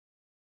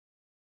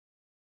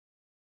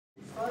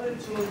started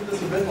to look at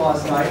this a bit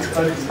last night,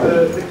 but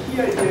the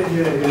key idea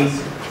here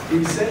is we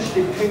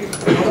essentially pick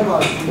one of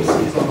our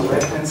species on the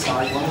left-hand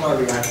side, one of our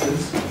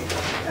reactors,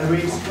 and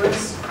we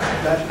express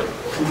that,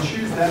 we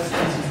choose that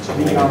species to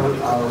be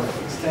our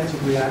extent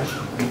of reaction.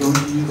 We're going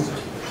to use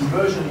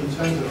conversion in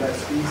terms of that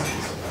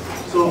species.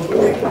 So if we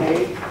pick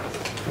A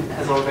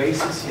as our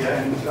basis here,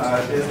 and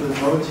there's the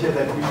note here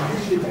that we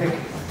usually pick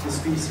the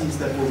species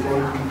that will go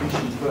to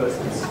completion first.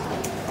 It's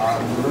the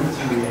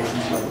limiting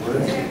reagent, in other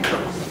words.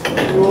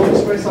 We will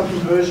express our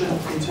conversion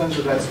in terms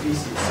of that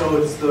species. So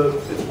it's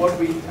what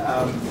we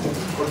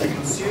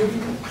consume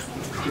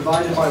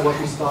divided by what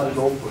we started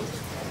off with.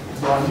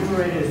 So our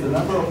numerator is the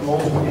number of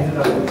moles we ended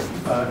up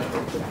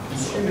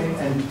consuming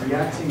and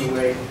reacting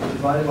away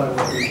divided by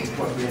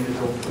what we ended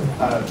up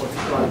what we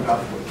started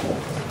out with.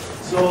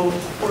 So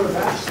for a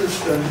batch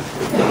system,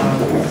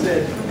 we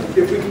said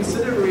if we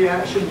consider a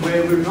reaction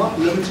where we're not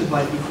limited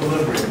by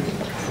equilibrium,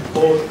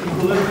 or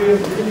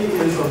equilibrium really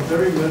is of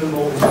very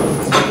minimal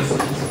importance,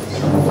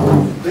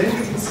 then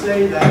we can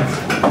say that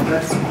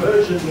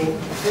conversion will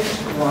tend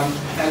to 1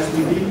 as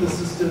we leave the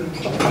system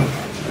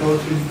go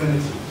to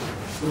infinity.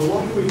 So the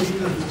longer we leave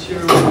the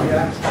material to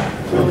react,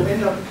 we'll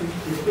end up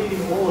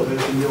depleting all of it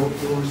and you'll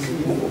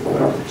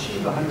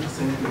achieve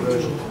 100%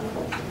 conversion.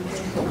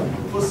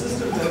 For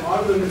systems that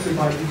are limited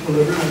by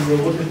equilibrium, and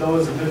we'll look at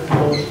those a bit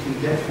more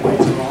in depth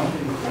later on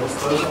in the course,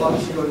 those are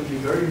obviously going to be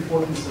very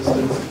important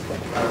systems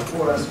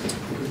for us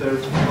because they're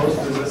most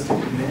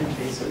resistant in many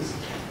cases.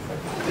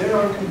 There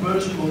our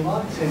conversion will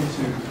not tend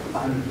to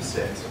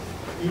 100%.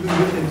 Even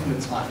with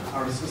infinite time,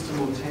 our system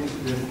will tend to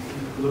do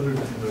equilibrium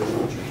conversion,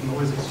 which we can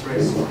always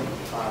express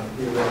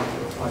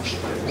theoretically or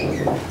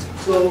functionally.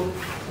 So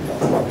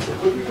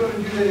what we're going to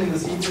do then in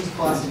this evening's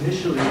class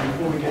initially,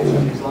 before we get to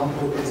an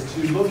example, is to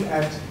look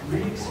at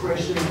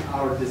re-expressing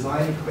our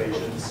design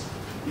equations.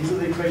 These are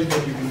the equations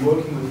that you've been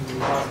working with for the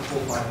past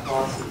 4 or 5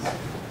 classes,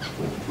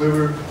 where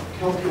we're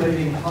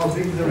calculating how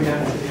big the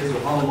reactor is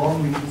or how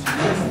long we need to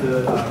use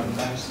the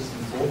batch system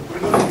for. We're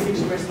going to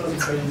re-express those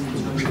equations in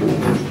terms of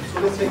conversion. So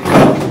let's take a look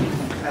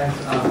at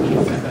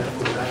that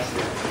for the batch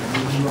system.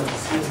 Moving on to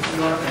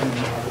CSTR and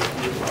other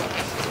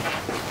PFRs.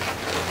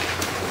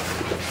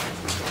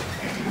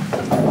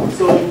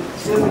 So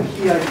here's the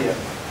key idea.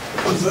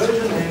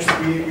 Conversion then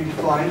we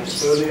defined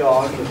earlier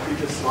on in the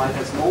previous slide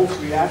as moles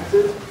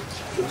reacted,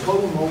 the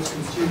total moles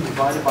consumed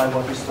divided by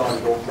what we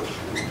started off with.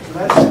 So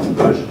that's what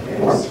conversion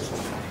is.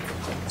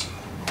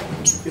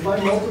 If I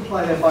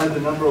multiply that by the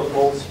number of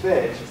moles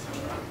fed,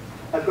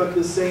 I've got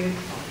the same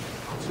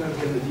term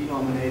in the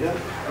denominator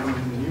and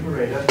in the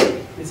numerator.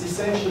 It's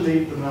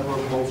essentially the number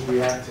of moles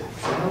reacted.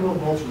 So the number of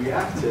moles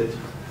reacted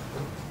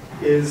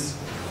is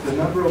the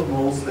number of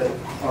moles that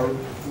are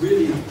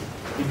really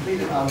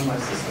depleted out of my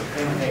system,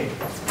 Na.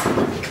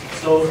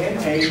 So Na,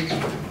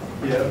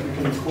 yeah, we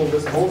can call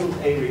this moles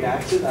of A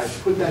reacted. I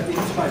put that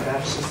into my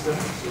batch system.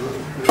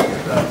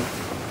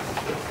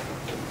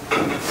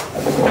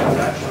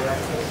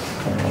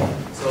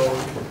 So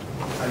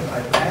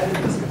I've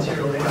added this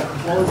material in. I've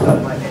closed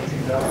up my entry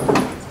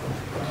valve.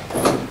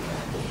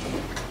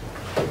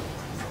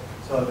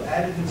 So I've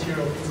added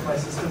material into my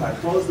system. I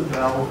close the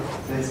valve.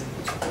 There's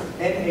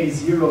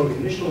Na0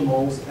 initial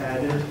moles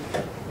added.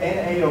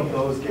 Na of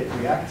those get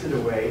reacted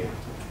away.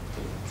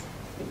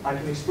 I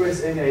can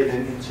express Na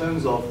then in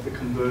terms of the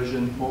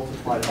conversion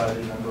multiplied by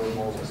the number of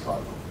moles I start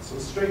with. So a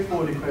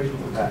straightforward equation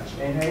for batch.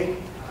 Na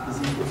is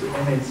equal to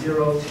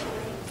Na0.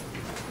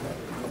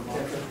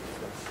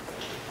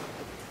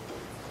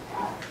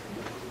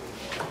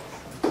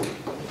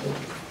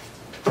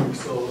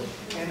 So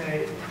Na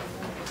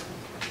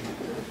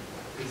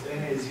is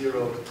Na0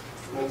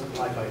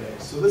 multiplied by A.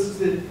 So this is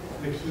the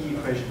key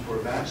equation for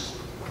a batch,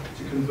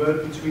 to convert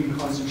between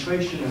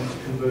concentration and to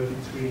convert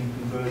between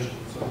conversion.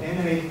 So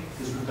Na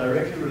is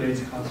directly related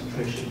to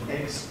concentration,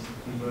 X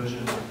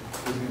conversion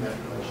using that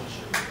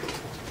relationship.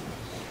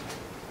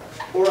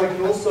 Or I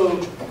can also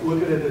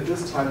look at it at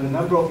this time, the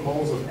number of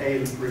moles of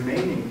A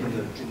remaining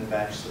in the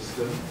batch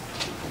system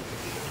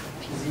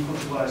is equal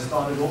to what I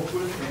started off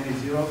with,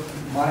 Na0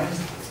 minus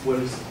what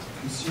is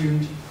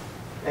consumed,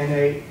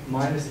 Na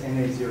minus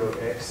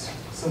Na0X.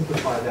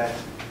 Simplify that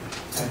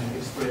and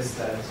express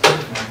that in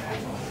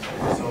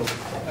my. So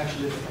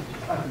actually,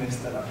 I've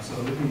messed that up. So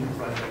let me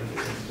write that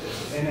here instead.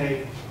 So Na,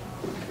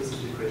 this is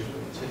the equation we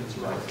intended to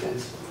write,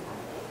 is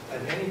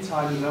at any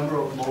time the number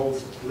of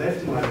moles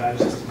left in my batch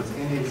system is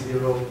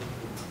Na0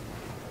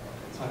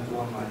 times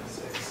 1 minus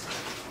X.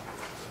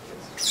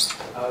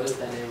 How does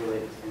Na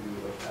relate to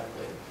a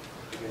pathway?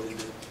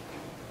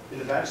 In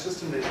the batch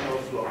system, there's no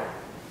flow.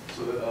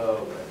 So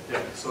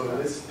yeah. So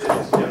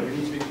we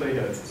need to be clear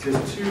here.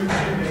 There's two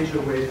major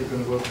ways we're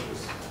going to work with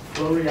this: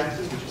 flow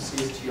reactors, which are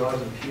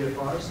CSTRs and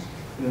PFRs,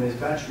 and then there's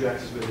batch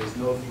reactors where there's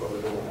no flow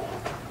at all.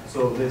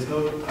 So there's no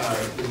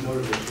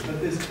relationship, but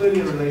there's clearly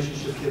a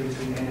relationship here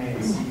between Na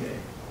and Ca.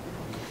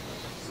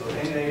 So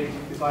Na,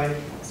 if I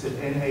said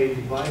Na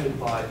divided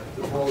by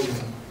the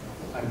volume,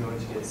 I'm going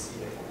to get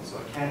Ca. So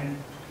I can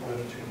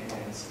convert between Na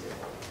and Ca.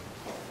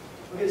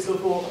 Okay, so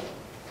for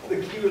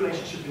the key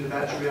relationship in the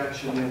batch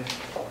reaction then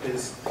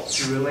is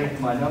to relate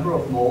my number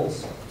of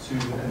moles to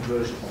the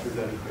conversion through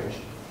that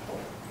equation.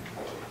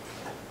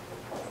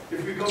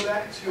 If we go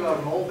back to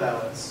our mole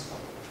balance,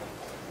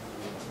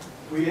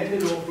 we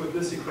ended off with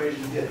this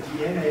equation here,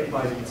 dNA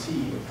by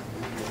dt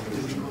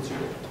is equal to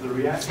the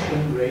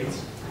reaction rate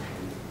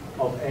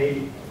of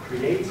A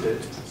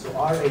created, so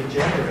RA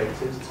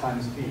generated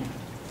times B.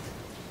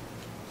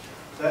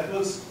 That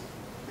was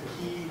the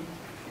key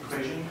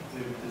equation,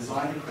 the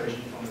design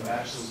equation from the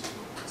batch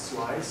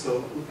slide.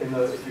 So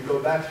if you go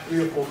back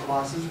 3 or 4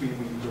 classes, we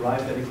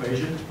derived that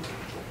equation.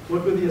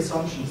 What were the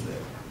assumptions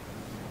there?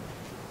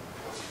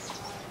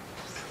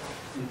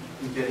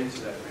 You get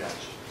into that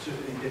reaction, you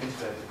get into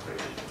that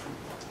equation.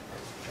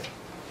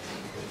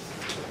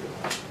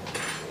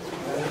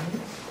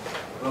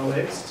 Well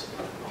mixed.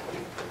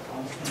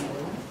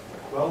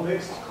 Well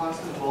mixed,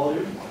 constant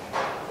volume.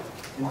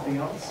 Anything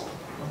else?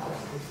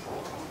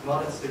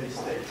 Not at steady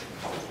state.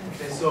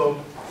 Okay,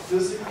 so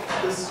this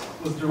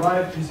was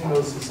derived using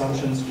those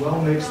assumptions: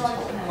 well mixed,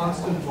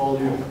 constant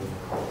volume,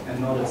 and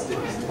not at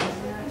steady state.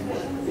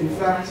 In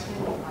fact,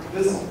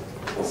 this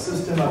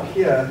system up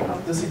here,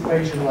 this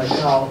equation right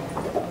now,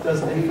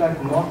 does in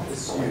fact not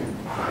assume.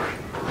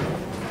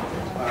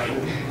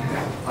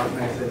 How can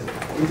I say this?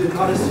 We did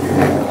not assume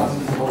a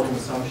constant volume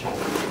assumption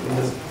in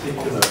this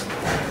particular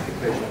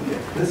equation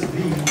here. This V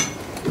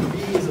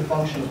is a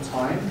function of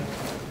time.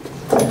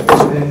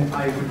 Then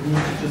I would need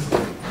to just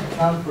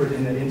account for it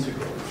in the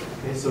integral.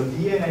 Okay, so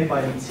dNA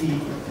by dt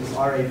is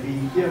RAV.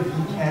 Here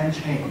V can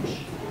change.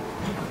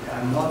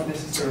 I'm not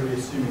necessarily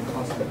assuming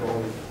constant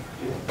volume.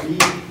 V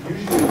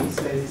usually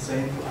stays the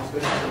same,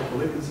 especially for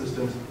liquid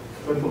systems.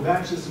 But for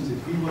batch systems, if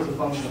V was a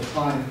function of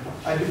time,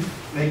 I could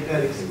make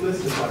that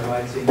explicit by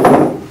writing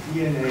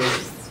dNA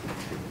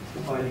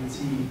by dt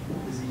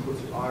is equal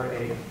to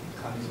RA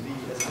times V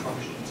as a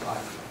function of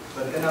time.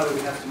 But then I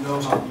would have to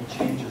know how V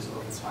changes over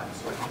time,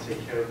 so I can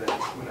take care of that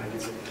when I do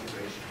the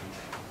integration.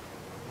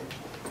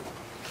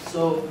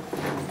 So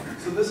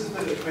this is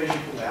the equation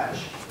for batch.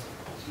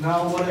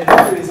 Now what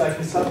I do is I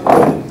can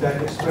substitute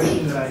that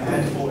expression that I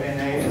had for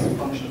NA as a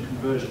function of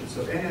conversion.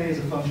 So NA as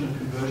a function of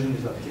conversion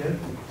is up here.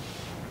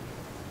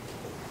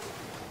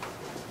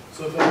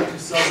 So if I were to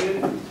sub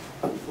in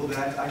for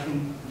that, I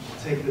can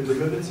take the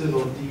derivative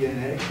of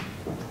dNA,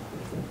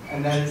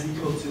 and that is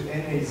equal to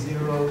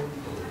NA0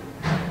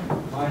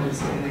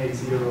 minus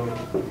NA0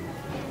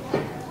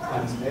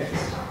 times x,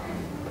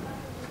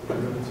 the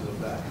derivative of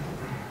that.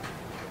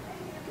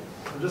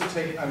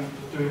 I'm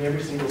doing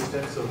every single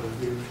step so that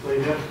we play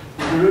that.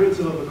 The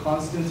derivative of the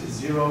constant is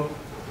 0,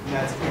 and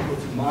that's equal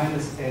to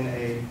minus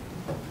NA0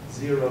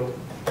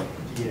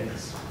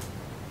 dx.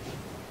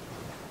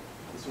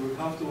 So we're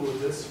comfortable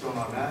with this from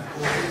our math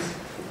courses.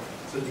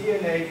 So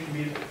dNA can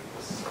be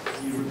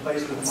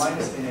replaced with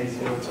minus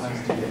NA0 times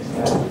dx.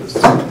 That's what this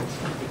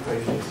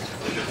equation is.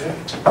 Okay?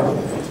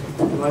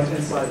 The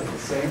right-hand side is the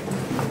same.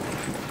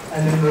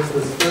 And then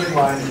this third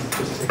line is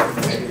just taking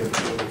the negative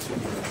over 2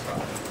 dx.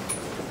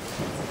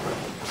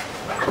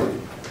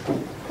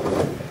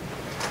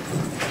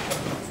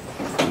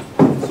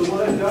 So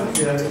what I've done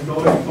here,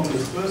 going from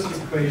this first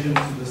equation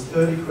to this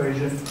third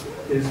equation,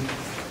 is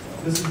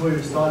this is where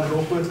we started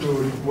off with. We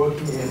were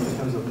working in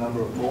terms of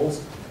number of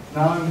moles.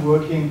 Now I'm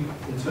working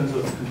in terms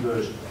of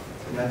conversion.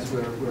 And that's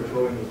where we're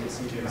going with this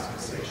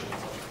section.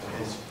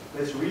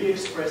 Let's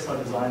re-express our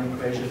design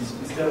equations.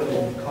 Instead of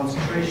in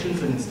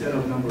concentrations and instead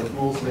of number of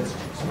moles, let's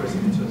express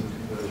it in terms of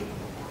conversion.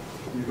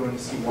 You're going to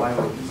see why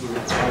we're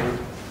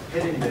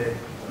heading there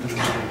in the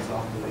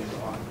example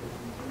later on.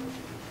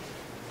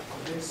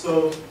 Okay,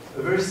 so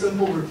a very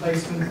simple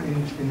replacement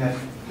in that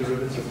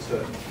derivative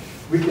term.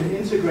 We can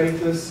integrate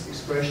this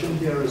expression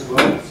here as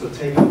well. So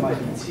take my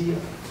dt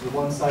to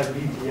one side,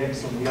 leave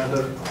dx on the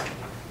other.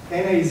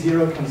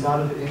 Na0 comes out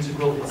of the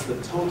integral. It's the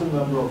total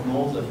number of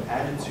moles I've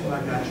added to my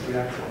batch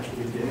reactor at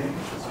the beginning.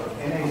 So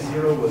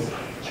Na0 was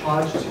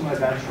charged to my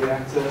batch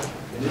reactor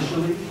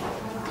initially.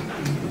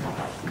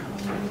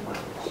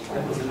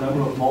 That was the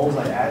number of moles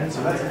I added.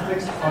 So that's a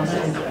fixed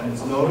constant and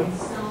it's known.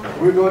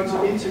 We're going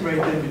to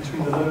integrate them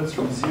between the limits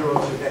from 0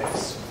 to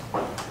x.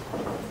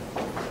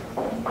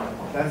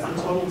 That's the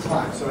total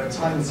time. So at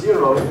time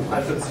 0,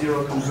 I've got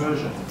 0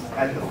 conversion.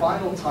 At the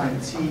final time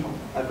t,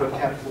 I've got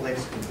capital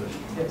X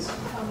conversion. Yes?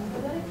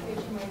 For that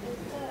equation, where does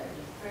the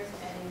first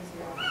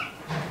NA0?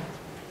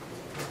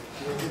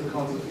 The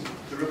constant,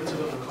 derivative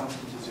of the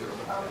constant is 0.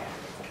 Okay.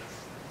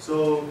 So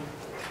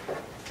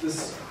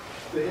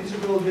the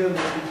integral here,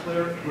 let's be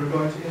clear, we're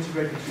going to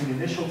integrate between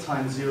initial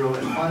time 0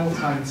 and final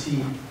time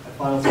t. At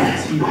final time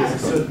t, there's a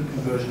certain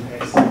conversion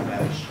x in the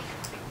batch.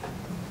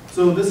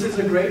 So this is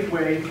a great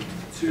way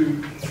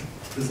to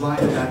design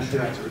a batch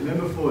reactor.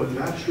 Remember, for a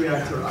batch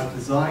reactor, our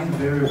design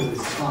variable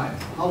is time.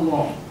 How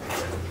long?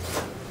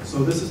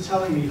 So this is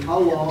telling me how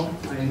long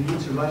I need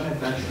to run that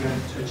batch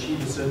reactor to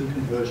achieve a certain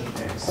conversion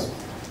x.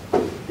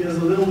 Here's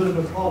a little bit of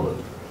a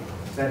problem.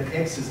 That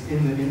x is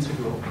in the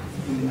integral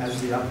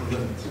as the upper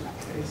limit.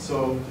 Okay,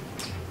 so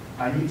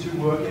I need to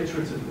work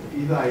iteratively.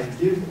 Either I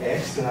give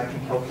x and I can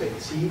calculate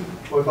t,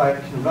 or if I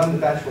can run the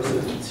batch for a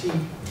certain t,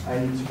 I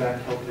need to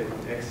back calculate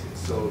what x is.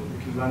 So you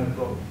can run it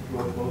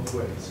both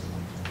ways.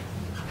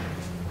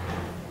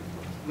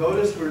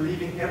 Notice we're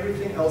leaving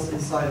everything else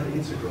inside the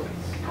integral.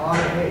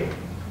 RA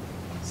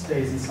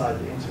stays inside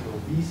the integral.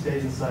 B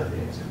stays inside the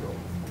integral.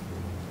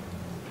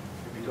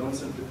 If we don't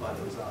simplify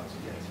those out,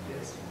 you get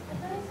yes. I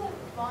thought I said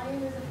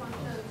volume is a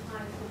function of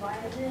time, so why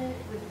isn't it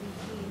with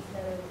dt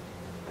instead of...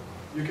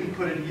 You can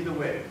put it either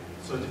way.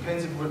 So it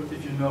depends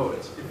if you know it.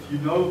 If you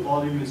know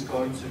volume is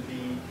going to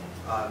be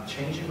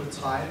changing with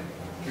time,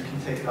 you can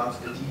take it out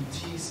to the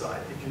dt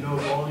side. If you know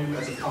volume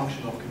as a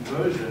function of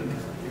conversion,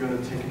 you're going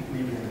to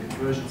leave it in the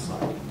conversion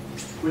side.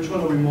 Which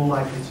one are we more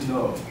likely to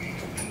know?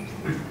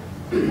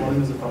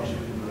 Volume is a function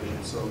of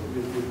conversion, so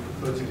we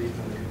prefer to leave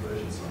it in the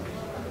conversion side.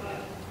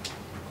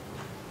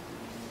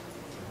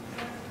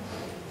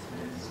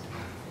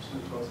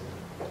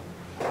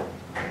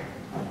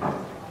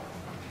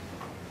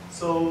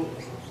 So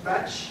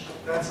batch,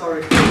 that's our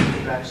equation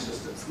for batch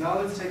systems.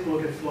 Now let's take a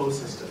look at flow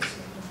systems.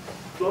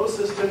 Flow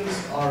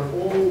systems are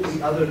all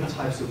the other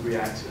types of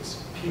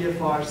reactors: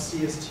 PFRs,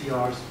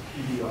 CSTRs,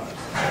 PBRs.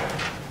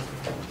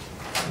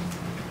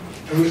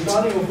 And we're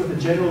starting off with a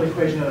general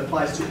equation that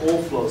applies to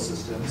all flow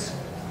systems.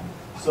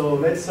 So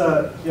let's,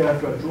 here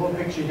I've got a draw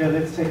picture here.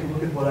 Let's take a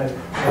look at what I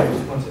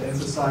want to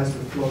emphasize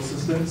with flow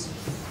systems.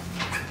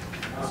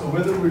 So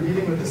whether we're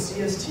dealing with a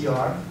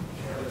CSTR,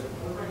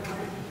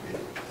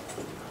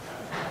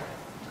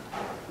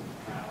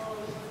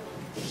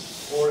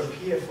 or a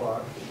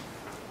PFR,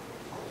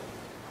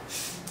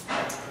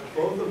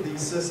 both of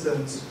these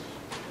systems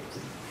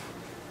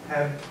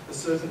have a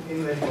certain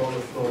inlet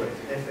molar flow rate,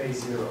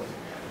 FA0,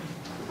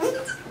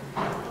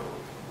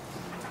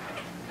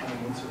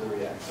 coming into the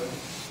reactor.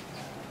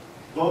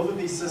 Both of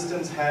these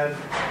systems have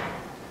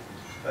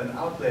an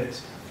outlet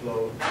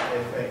flow,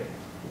 FA.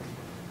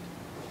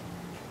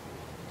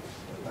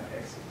 My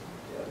exit,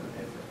 yeah, an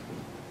FA.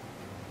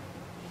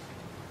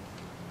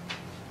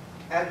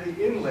 At the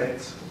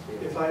inlet,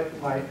 if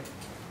my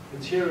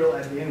material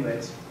at the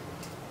inlet,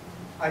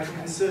 I can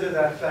consider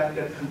that fact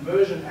that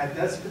conversion at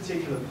this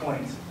particular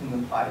point in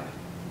the pipe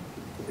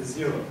is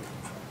 0.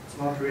 It's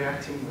not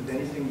reacting with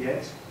anything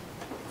yet.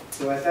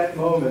 So at that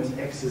moment,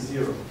 x is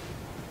 0.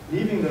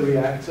 Leaving the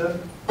reactor,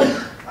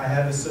 I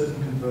have a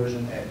certain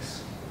conversion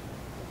x.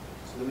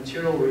 So the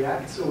material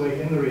reacts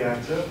away in the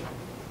reactor.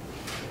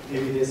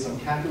 Maybe there's some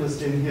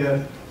catalyst in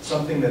here,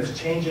 something that's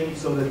changing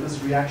so that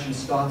this reaction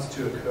starts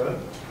to occur.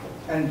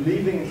 And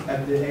leaving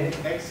at the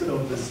exit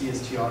of the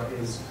CSTR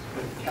is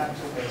the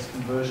capital X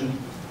conversion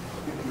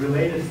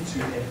related to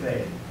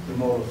FA, the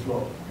molar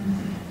flow.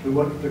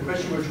 The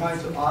question we're trying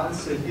to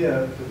answer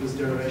here with this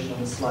derivation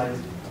on the slide is,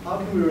 how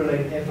can we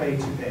relate FA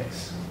to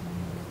X?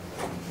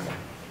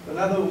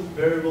 Another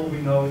variable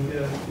we know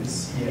here is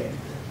CA,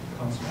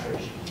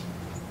 concentration.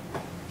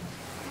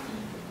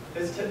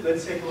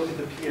 Let's take a look at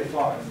the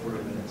PFR for a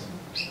minute.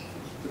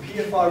 The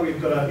PFR,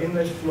 we've got our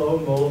inlet flow,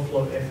 molar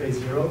flow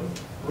FA0.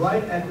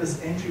 Right at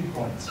this entry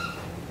point,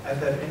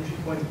 at that entry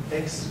point,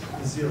 X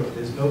is 0.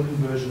 There's no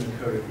conversion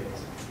occurring yet.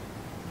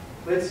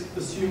 Let's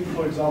assume,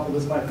 for example,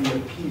 this might be a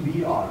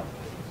PBR.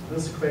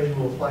 This equation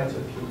will apply to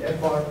a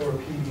PFR or a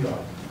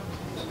PBR.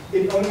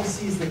 It only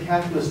sees the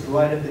catalyst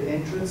right at the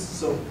entrance,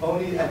 so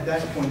only at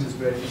that point is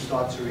where it will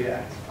start to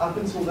react. Up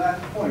until that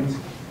point,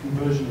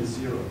 conversion is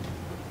 0.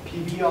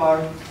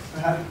 PBR,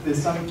 perhaps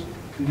there's some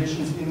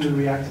conditions in the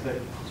reactor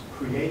that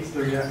creates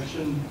the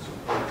reaction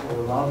or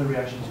allow the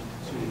reaction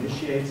to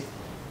initiate.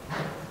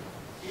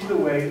 Either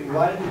way,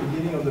 right at the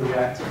beginning of the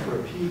reactor for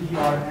a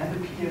PBR and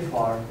a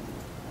PFR,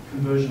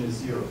 conversion is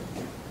 0.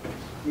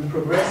 We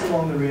progress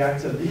along the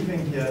reactor,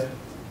 leaving here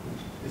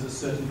is a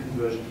certain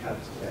conversion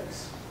capital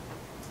X.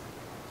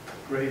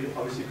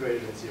 Obviously greater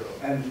than 0.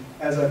 And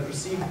as I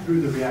proceed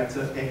through the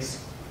reactor,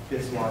 X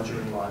gets larger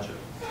and larger.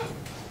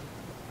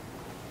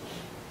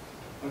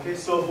 Okay,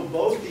 so for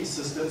both these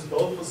systems,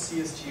 both for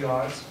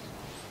CSTRs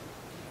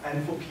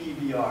and for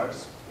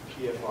PBRs,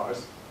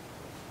 PFRs,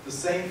 the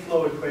same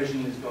flow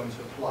equation is going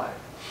to apply.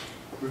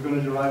 We're going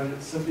to derive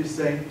it simply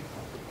saying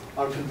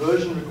our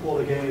conversion, recall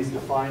again, is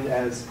defined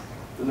as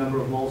the number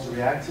of moles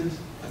reacted.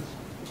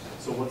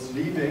 So what's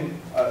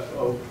leaving,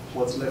 or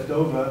what's left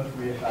over,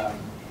 we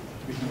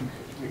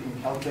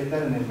can calculate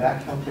that and then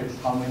back calculate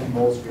how many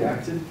moles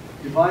reacted,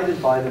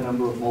 divided by the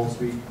number of moles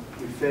we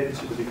fed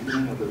to the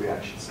beginning of the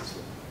reaction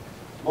system.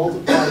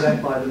 Multiply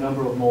that by the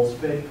number of moles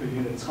fed per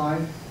unit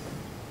time.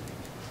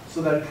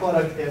 So that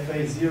product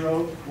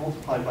FA0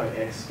 multiplied by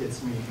X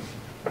gets me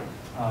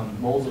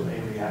moles of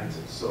A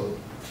reacted. So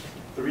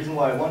the reason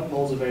why I want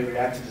moles of A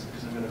reacted is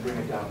because I'm going to bring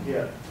it down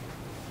here.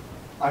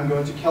 I'm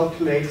going to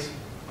calculate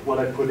what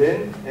I put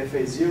in,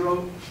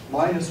 FA0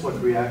 minus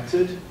what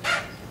reacted,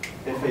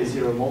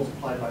 FA0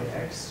 multiplied by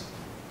X.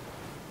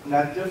 And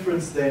that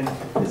difference then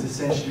is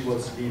essentially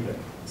what's leaving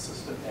the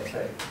system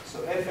FA. So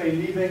FA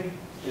leaving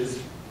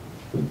is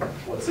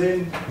what's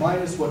in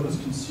minus what was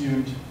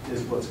consumed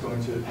is what's going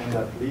to end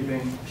up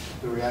leaving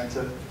the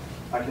reactor.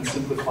 I can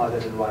simplify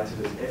that and write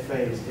it as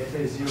FA is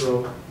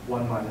FA0,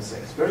 1 minus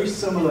X. Very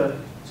similar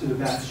to the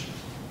batch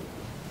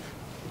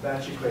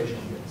equation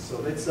here. So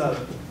let's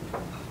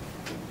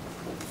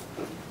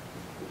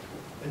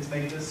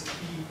make this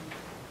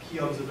key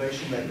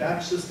observation that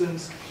batch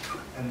systems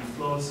and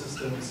flow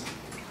systems,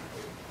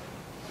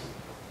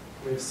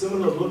 we have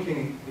similar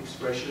looking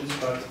expressions,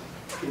 but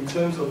in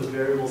terms of the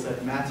variables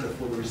that matter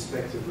for the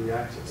respective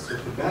reactors. So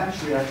for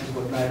batch reactors,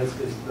 what matters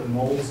is the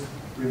moles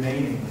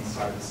remaining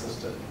inside the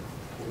system,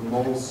 or the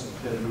moles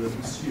that were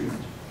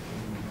consumed,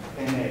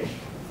 Na.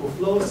 For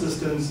flow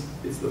systems,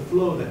 it's the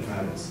flow that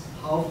matters.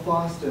 How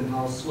fast and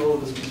how slow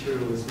this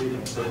material is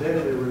leaving. So there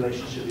the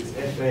relationship is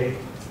FA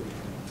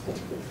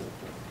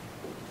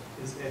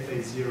is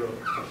FA0,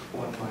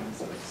 1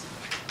 minus X.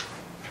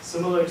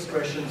 Similar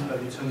expressions, but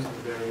in terms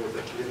of the variables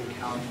that really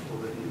count for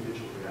the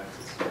individual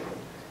reactors.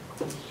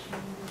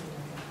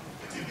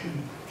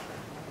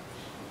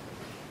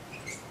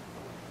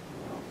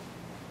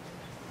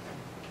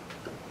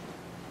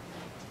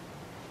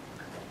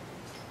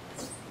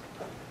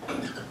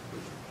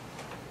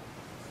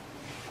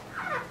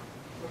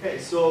 Okay,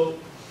 so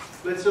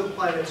let's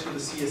apply that to the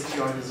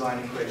CSTR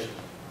design equation.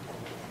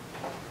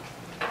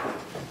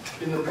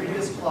 In the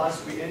previous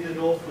class, we ended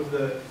off with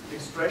the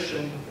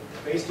expression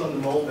based on the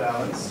mole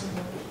balance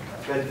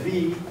that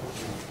V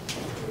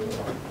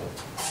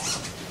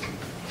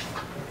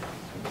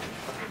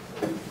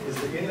is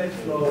the inlet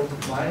flow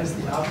minus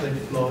the outlet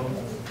flow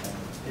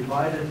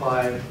divided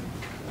by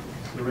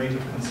the rate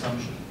of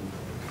consumption.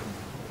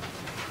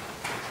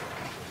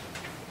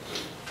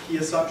 Key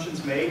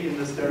assumptions made in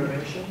this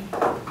derivation.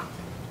 Well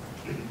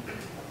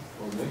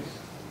mixed.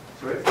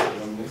 Sorry?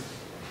 Well mixed.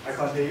 I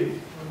can't hear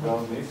you.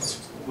 Well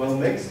mixed. Well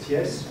mixed,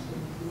 yes.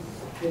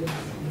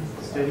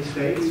 Steady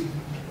state.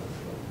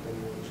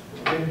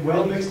 Okay,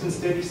 well mixed and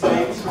steady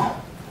state.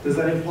 Does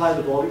that imply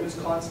the volume is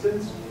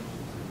constant?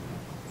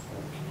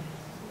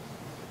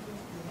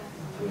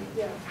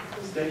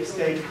 Steady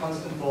state,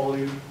 constant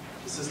volume,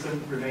 the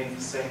system remains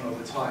the same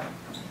over time.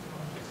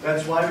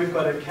 That's why we've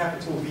got a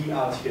capital V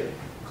out here.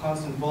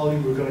 Constant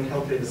volume, we're going to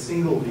calculate a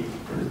single V.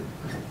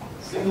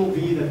 Single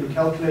V that we're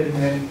calculating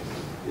then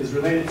is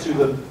related to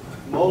the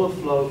molar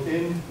flow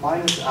in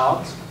minus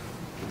out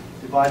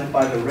divided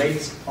by the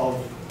rate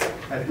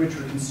at which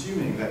we're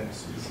consuming that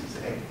species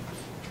A.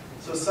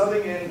 So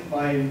subbing in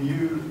my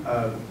new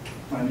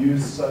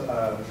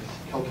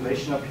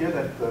calculation up here,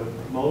 that the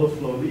molar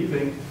flow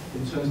leaving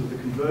in terms of the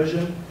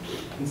conversion,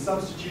 and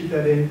substitute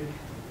that in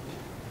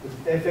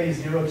with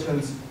FA0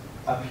 terms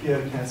up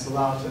here cancel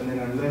out, and then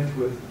I'm left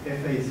with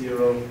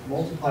FA0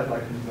 multiplied by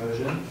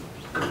conversion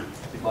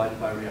divided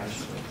by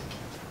reaction rate.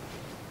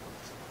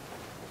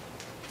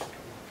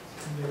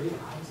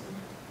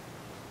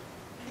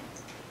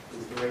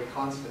 Is the rate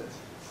constant?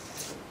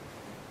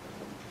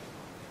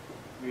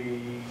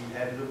 We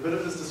had a bit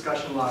of this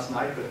discussion last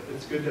night, but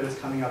it's good that it's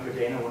coming up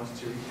again. I wanted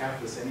to recap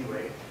this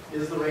anyway.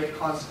 Is the rate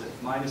constant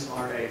minus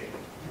RA?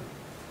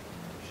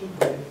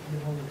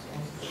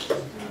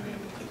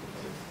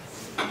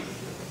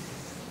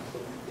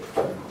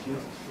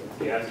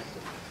 Yes.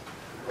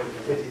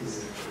 It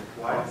is.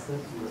 Why?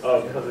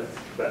 Oh, because it's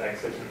the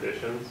exit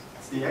conditions.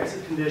 It's the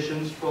exit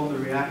conditions from the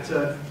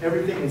reactor.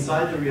 Everything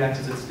inside the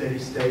reactor is at steady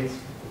state.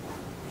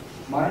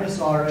 Minus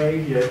RA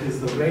here is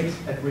the rate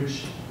at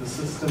which the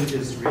system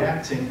is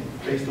reacting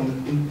based on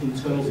the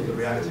internals of the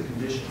reactor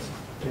conditions.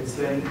 It's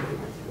then,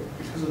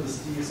 because of the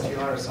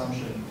CSTR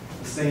assumption,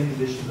 the same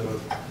conditions that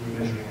we're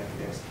measuring at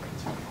the exit.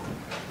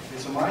 Okay,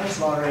 so minus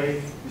RA,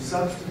 we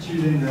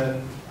substitute in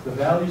the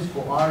values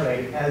for RA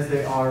as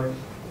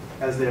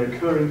they're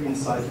occurring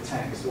inside the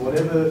tank. So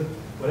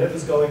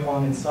whatever's going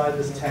on inside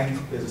this tank,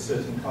 there's a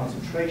certain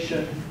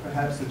concentration,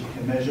 perhaps, that you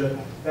can measure.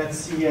 That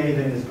CA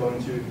then is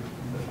going to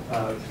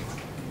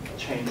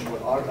change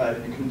what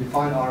you can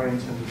define RA in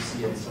terms of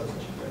CA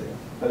substitute there.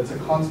 But it's a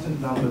constant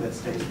number that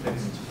stays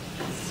fixed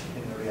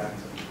in the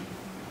reactor.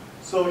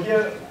 So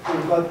here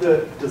we've got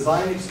the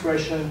design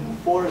expression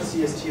for a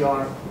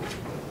CSTR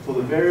for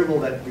the variable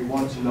that we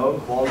want to know,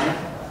 volume,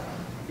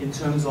 in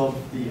terms of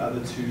the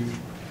other three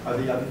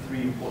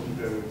important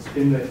variables: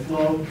 inlet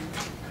flow,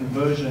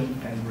 conversion,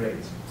 and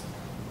rate.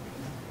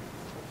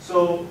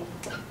 So,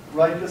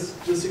 right,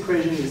 this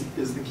equation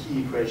is the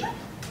key equation.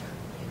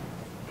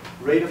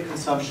 Rate of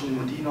consumption in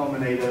the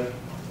denominator,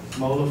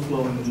 molar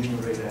flow in the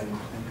numerator, and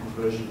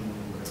conversion in the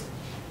numerator.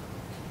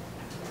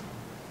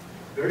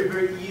 Very,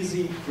 very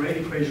easy, great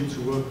equation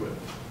to work with.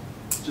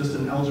 Just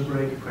an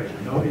algebraic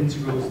equation, no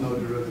integrals, no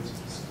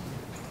derivatives.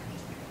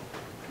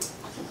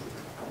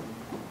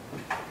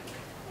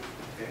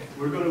 Okay,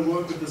 we're going to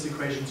work with this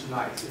equation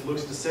tonight. It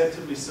looks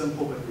deceptively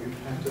simple, but we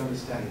have to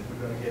understand it.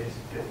 We're going to get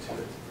to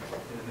it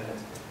in a minute.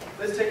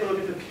 Let's take a look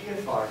at the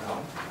PFR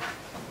now.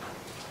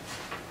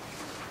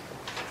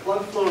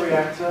 Plug flow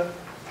reactor.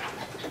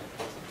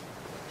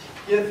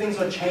 Here things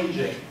are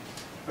changing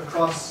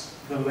across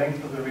the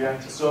length of the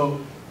reactor.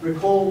 So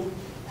recall,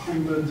 we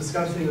were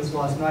discussing this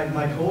last night,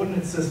 my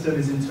coordinate system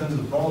is in terms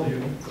of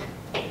volume,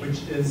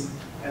 which is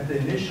At the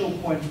initial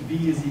point,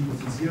 V is equal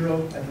to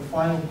 0. At the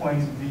final point,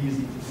 V is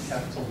equal to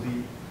capital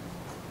V.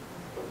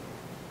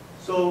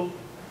 So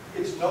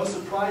it's no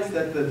surprise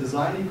that the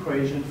design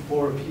equation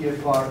for a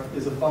PFR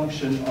is a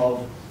function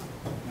of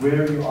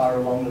where you are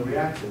along the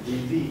reactor,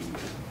 dV.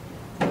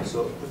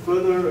 So the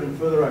further and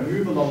further I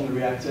move along the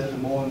reactor, the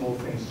more and more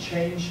things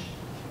change.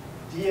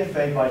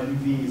 dFA by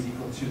dV is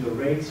equal to the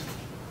rate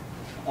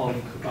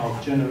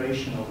of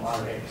generation of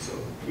RA. So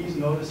please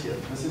notice here,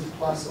 this is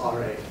plus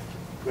RA,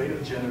 rate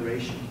of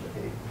generation of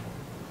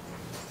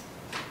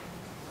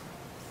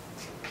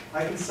A.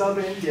 I can sub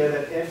in here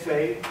that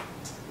FA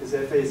is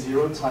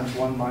FA0 times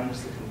 1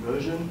 minus the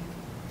conversion.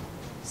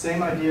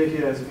 Same idea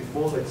here as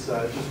before, let's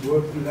just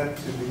work through that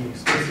to be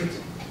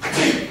explicit.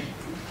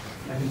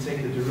 I can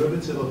take the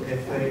derivative of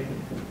FA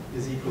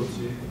is equal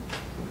to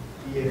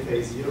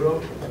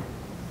dFA0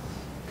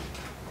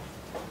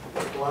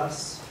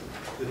 plus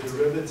the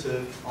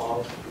derivative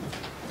of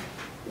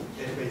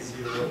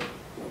FA0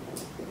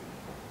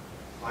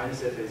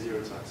 minus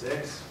FA0 times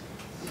x,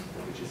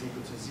 which is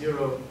equal to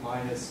 0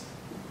 minus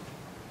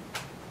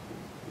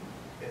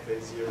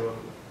FA0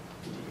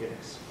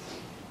 dx.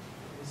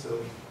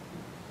 So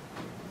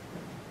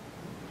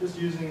just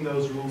using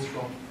those rules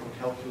from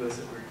calculus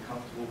that we're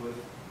comfortable with,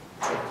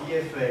 so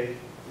dFA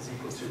is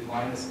equal to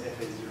minus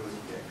FA0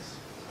 dx.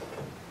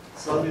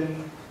 Sub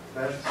in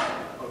that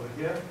over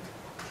here,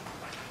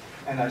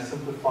 and I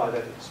simplify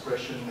that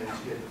expression and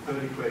to get the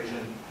third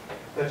equation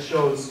that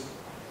shows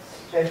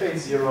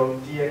FA0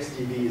 dx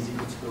dV is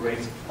equal to the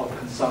rate of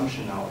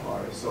consumption now of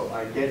RA. So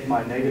I get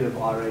my negative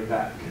RA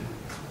back.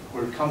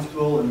 We're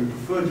comfortable and we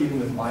prefer dealing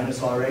with minus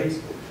RAs.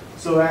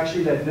 So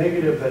actually that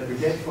negative that we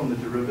get from the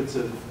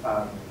derivative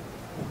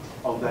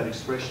of that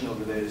expression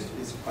over there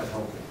is quite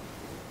helpful.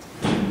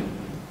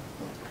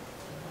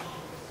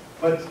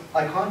 But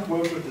I can't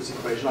work with this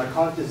equation. I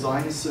can't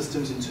design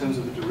systems in terms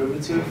of a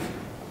derivative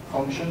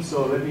function.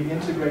 So let me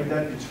integrate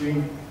that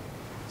between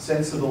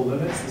sensible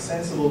limits. The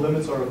sensible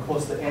limits are, of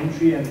course, the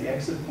entry and the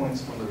exit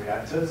points from the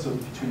reactor. So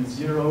between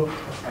 0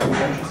 and the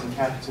entrance and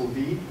capital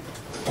V.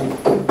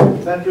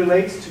 That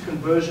relates to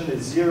conversion at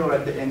 0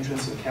 at the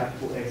entrance and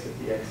capital X at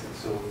the exit.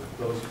 So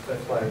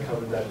that's why I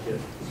covered that here.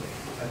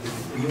 So at the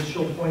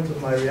initial point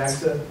of my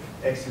reactor,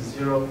 X is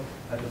 0.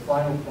 At the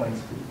final point,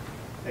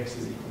 X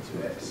is equal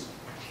to X.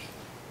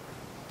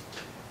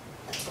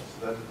 So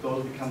that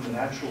those become the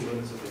natural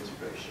limits of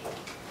integration.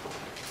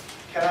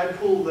 Can I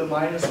pull the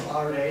minus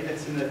RA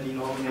that's in the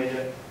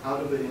denominator out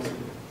of the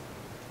integral?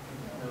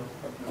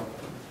 No.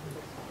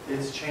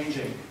 It's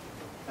changing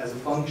as a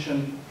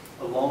function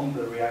along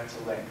the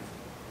reactor length.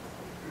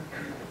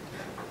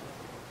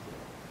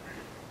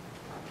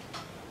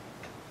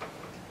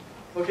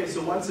 Okay,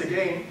 so once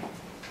again,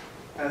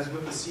 as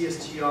with the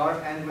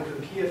CSTR and with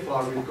the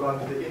PFR, we've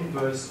got the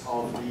inverse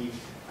of the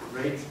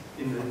rate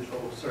in the,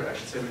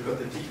 we've got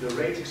the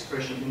rate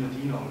expression in the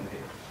denominator.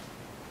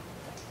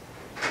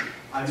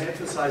 I'm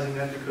emphasizing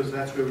that because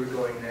that's where we're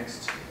going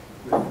next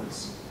with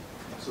this.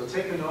 So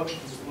take a note,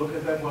 just look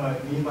at that, what I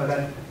mean by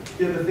that.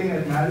 Here the thing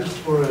that matters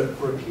for a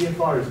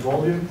PFR is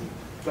volume,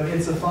 but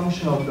it's a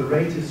function of the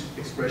rate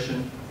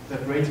expression.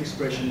 That rate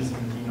expression is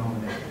in the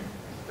denominator.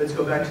 Let's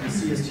go back to the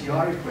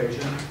CSTR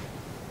equation.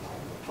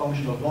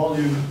 Function of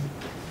volume,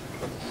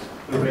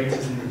 the rate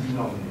is in the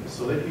denominator.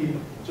 So let me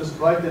just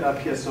write that up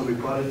here so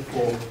we've got it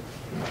for.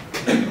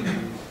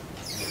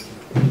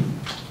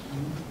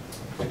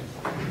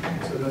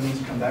 So I don't need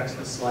to come back to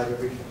the slide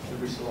every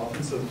so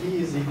often. So V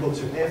is equal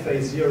to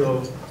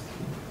FA0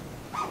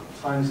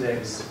 times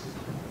X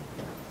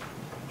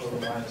over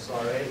minus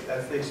RA.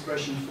 That's the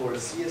expression for a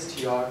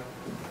CSTR.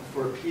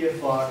 For a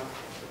PFR,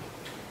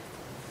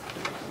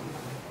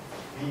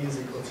 V is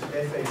equal to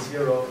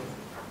FA0,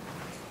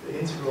 the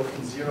integral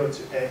from 0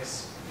 to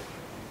X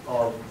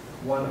of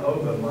 1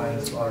 over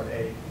minus RA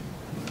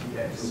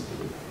dx.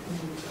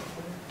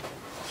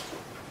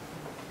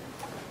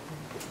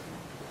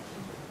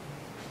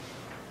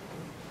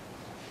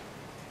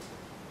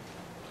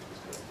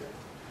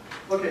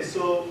 Okay,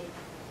 so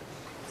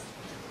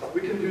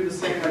we can do the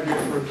same idea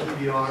for a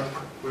PBR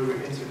where we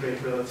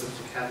integrate relative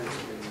to catalyst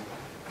rate.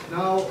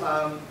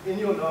 Now, in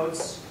your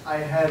notes, I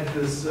had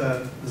this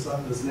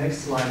next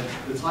slide.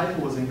 The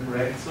title was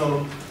incorrect.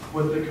 So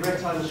what the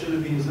correct title should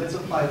have been is let's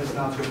apply this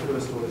now to a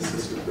first order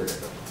system.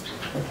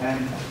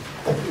 And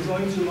we're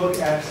going to look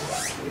at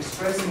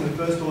expressing the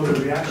first order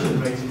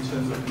reaction rate in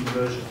terms of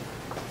conversion.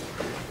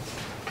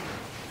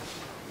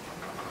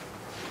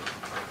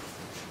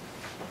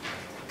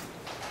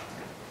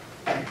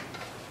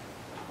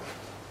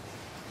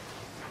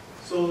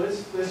 So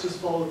let's just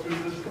follow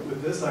through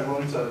with this. I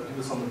won't do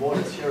this on the board.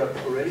 It's here up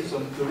already. So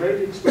the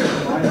rate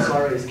expression minus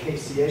RA is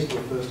KCH for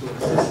a first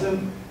order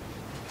system.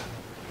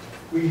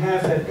 We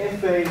have that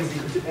FA is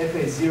equal to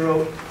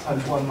FA0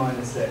 times 1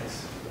 minus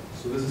X.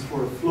 So this is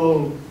for a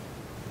flow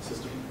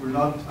system.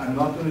 I'm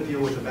not going to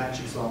deal with a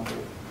batch example.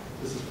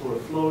 This is for a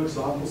flow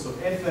example. So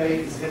FA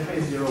is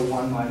FA0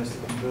 1 minus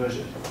the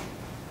conversion.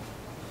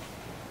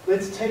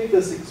 Let's take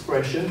this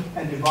expression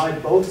and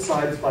divide both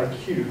sides by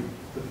Q.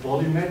 The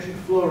volumetric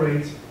flow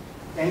rate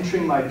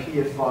entering my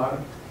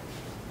PFR.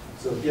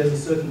 So here's a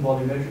certain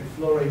volumetric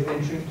flow rate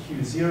entering,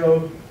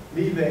 Q0,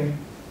 leaving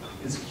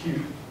is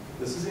Q.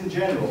 This is in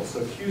general, so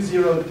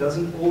Q0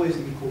 doesn't always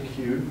equal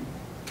Q,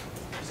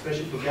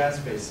 especially for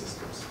gas-phase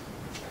systems.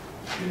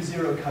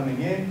 Q0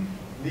 coming in,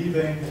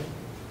 leaving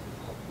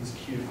is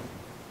Q.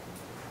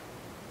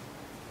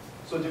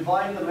 So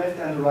divide the left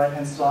and the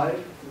right-hand side.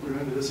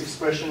 Remember, this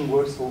expression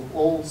works for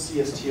all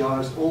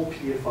CSTRs, all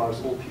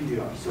PFRs, all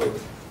PBRs. So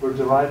we're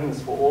deriving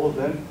this for all of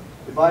them.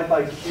 Divide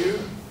by Q.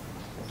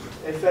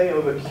 FA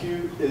over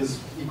Q is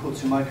equal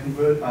to my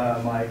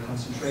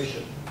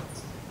concentration.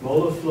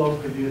 Molar flow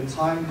per unit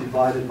time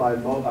divided by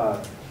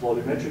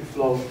volumetric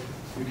flow.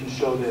 You can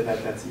show there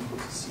that that's equal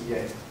to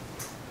CA.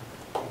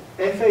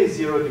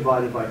 FA0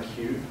 divided by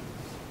Q.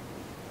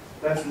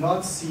 That's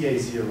not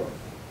CA0.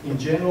 In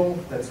general,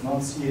 that's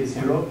not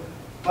CA0.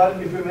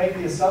 But if we make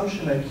the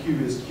assumption that Q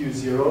is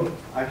Q0,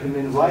 I can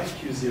then write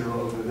Q0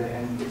 over there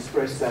and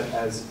express that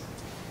as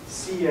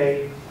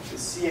CA is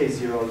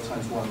CA0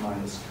 times 1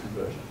 minus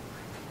conversion.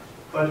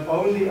 But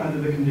only under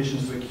the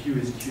conditions where Q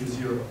is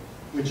Q0,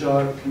 which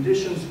are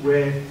conditions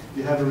where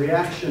you have a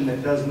reaction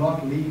that does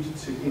not lead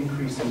to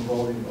increase in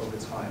volume over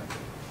time.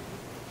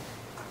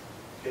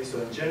 Okay, so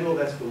in general,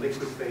 that's for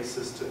liquid phase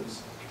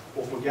systems,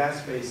 or for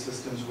gas phase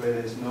systems where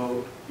there's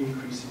no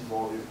increase in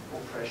volume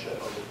or pressure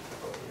over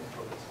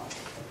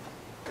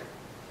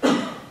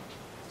time.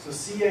 So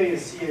CA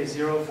is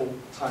CA0 for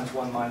times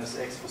 1 minus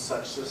X for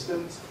such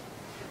systems.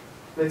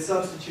 Let's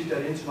substitute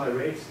that into my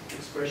rate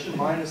expression.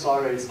 Minus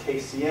RA is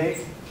KCA.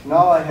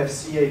 Now I have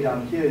CA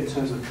down here in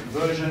terms of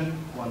conversion,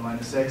 1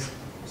 minus X.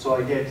 So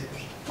I get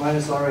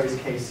minus RA is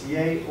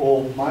KCA,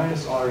 or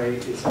minus RA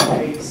is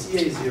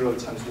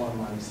KCA0 times 1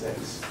 minus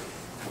X.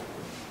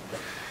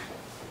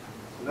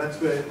 So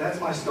that's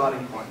my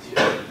starting point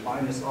here.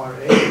 Minus RA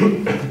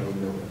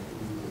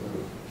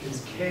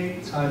is K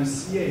times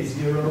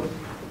CA0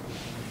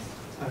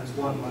 times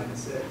 1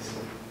 minus X.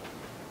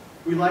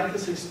 We like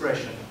this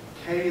expression.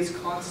 K is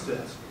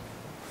constant.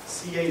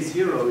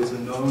 CA0 is a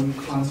known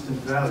constant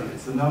value.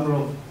 It's the number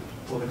of,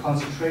 or the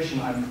concentration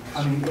I'm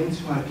coming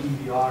into my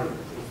PBR with.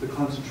 It's the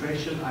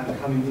concentration I'm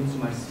coming into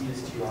my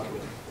CSTR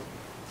with.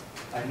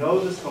 I know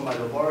this from my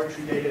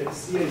laboratory data.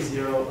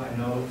 CA0, I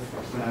know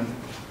when I'm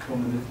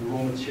from the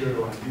raw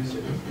material I'm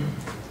using.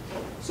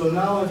 So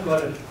now I've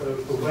got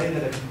a way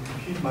that I can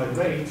compute my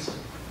rate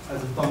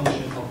as a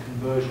function of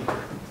conversion.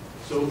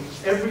 So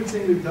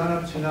everything we've done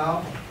up to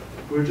now,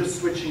 we're just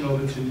switching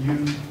over to a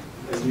new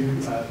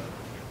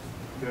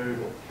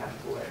variable,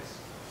 capital X.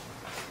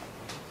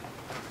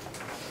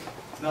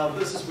 Now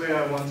this is where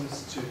I want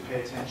us to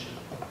pay attention.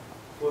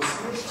 For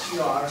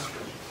CSTR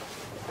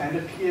and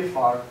a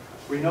PFR,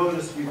 we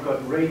notice we've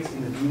got rate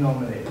in the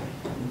denominator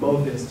in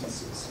both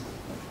instances.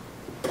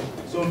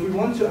 So if we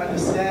want to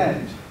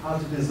understand how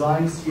to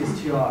design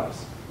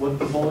CSTRs, what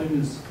the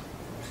volume is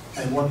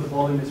and what the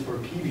volume is for a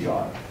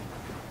PBR,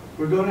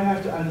 we're going to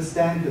have to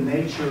understand the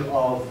nature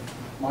of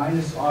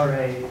minus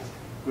RA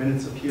when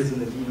it appears in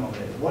the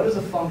denominator. What does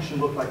a function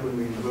look like when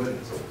we invert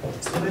it?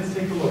 So let's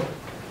take a look.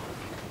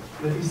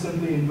 Let me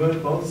simply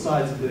invert both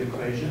sides of the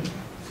equation.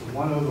 So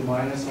 1 over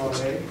minus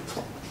RA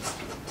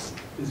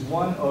is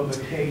 1 over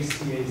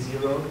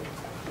KCA0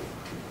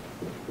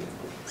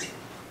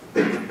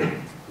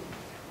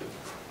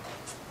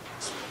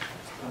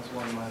 times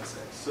 1 minus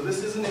X. So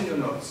this isn't in your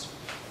notes.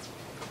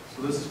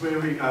 So this is where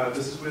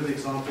the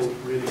example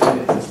really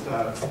is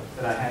that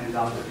I handed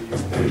out at the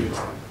earlier.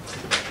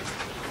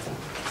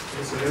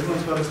 Okay, so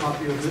everyone's got a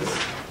copy of this.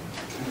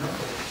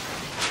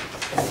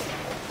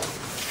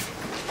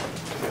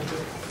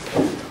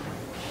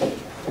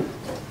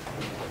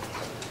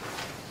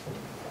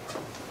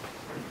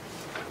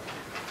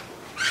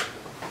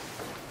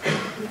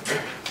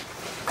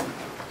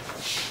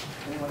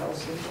 Anyone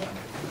else think that?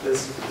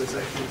 There's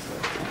actually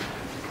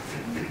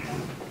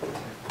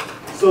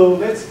so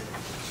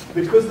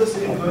because this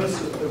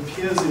inverse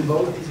appears in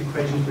both these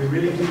equations, we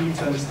really do need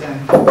to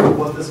understand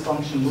what this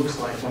function looks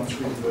like once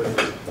we invert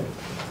it.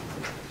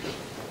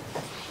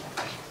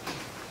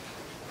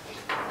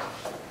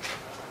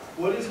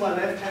 What is my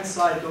left-hand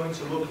side going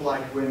to look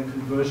like when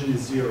conversion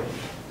is 0?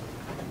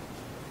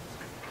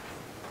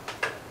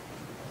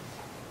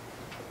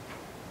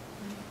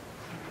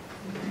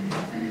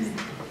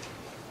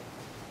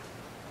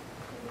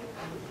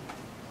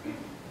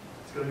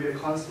 It's going to be a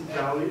constant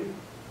value.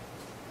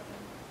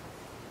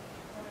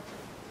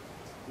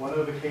 1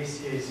 over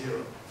KCA0.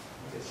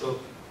 Okay, so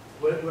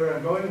where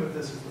I'm going with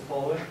this is the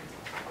following.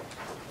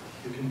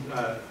 You can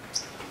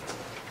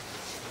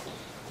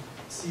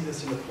see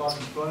this in the plot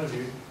in front of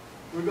you.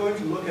 We're going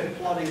to look at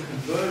plotting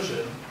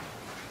conversion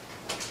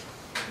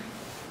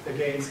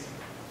against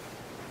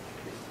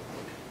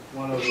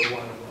 1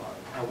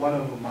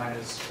 over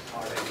minus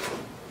RA.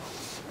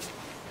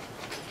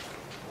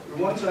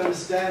 We want to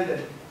understand that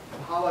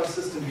how our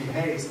system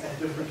behaves at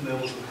different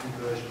levels of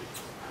conversion.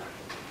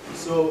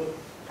 So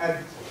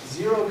at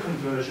 0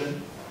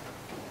 conversion,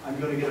 I'm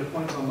going to get a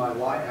point on my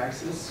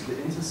y-axis, the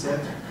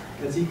intercept,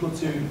 that's equal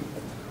to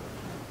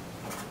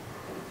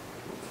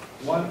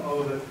 1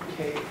 over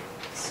K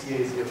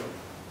CA0.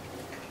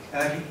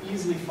 And I can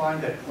easily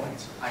find that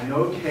point. I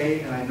know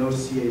K and I know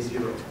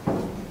CA0.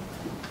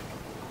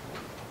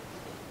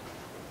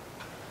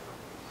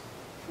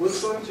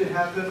 What's going to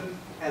happen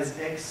as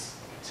X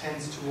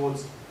tends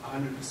towards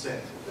 100%?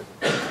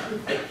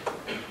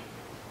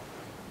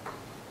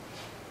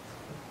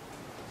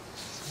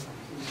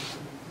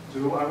 So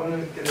I want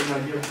to get an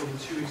idea from the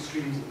two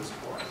extremes of this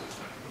plot.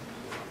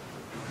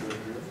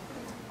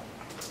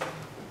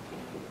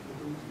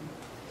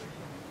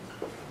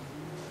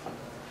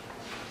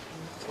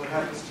 What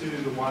happens to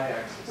the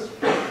y-axis?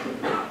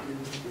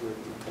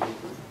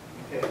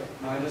 Okay,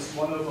 minus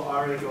 1 over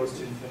RA goes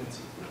to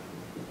infinity.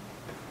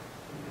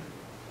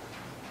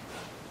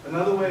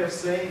 Another way of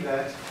saying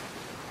that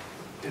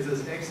is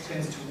as x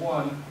tends to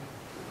 1,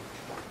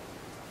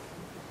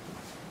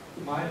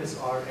 minus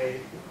RA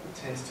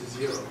tends to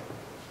 0.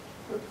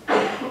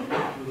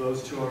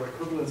 Those two are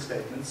equivalent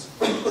statements.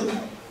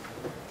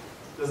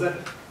 Does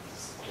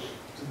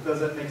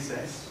that make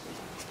sense?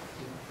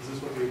 Is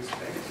this what we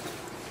expect?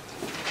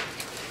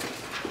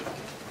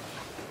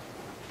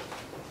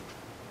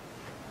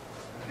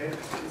 Okay.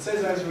 It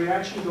says as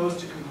reaction goes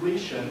to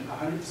completion,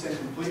 100%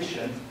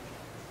 completion,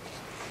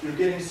 you're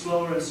getting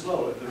slower and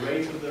slower. The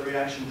rate of the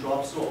reaction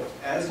drops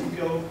off. As you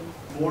go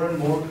more and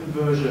more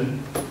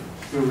conversion,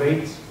 the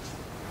rate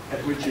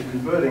at which you're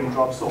converting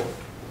drops off.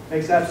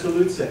 Makes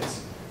absolute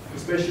sense,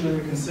 especially when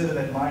we consider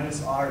that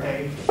minus RA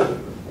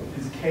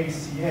is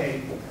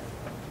KCA.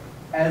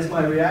 As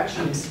my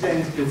reaction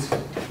extends,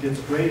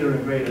 gets greater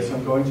and greater, so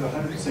I'm going to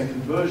 100%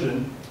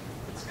 conversion,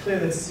 it's clear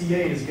that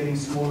CA is getting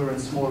smaller and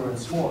smaller and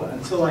smaller.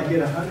 Until I get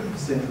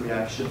 100%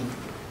 reaction,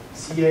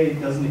 CA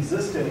doesn't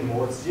exist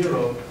anymore, it's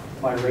 0,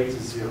 my rate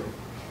is 0.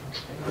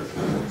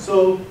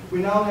 So we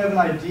now have an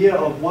idea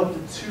of what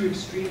the two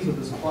extremes of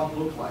this plot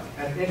look like.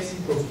 At x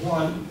equals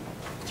 1,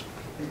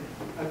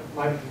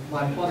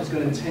 my plot is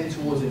going to tend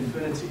towards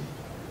infinity.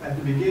 At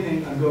the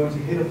beginning, I'm going to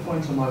hit a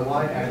point on my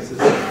y-axis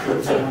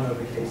equal to 1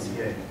 over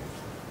KCA.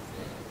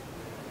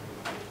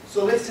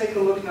 So let's take a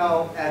look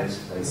now at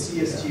the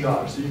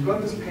CSTR. So you've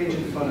got this page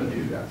in front of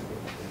you.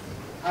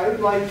 I would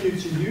like you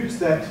to use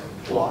that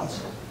plot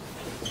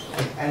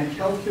and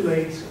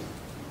calculate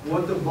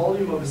what the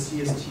volume of a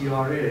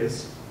CSTR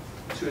is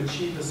to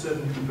achieve a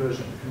certain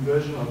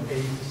conversion of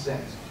 80%.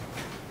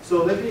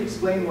 So let me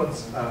explain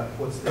what's there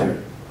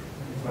in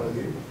front of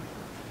you.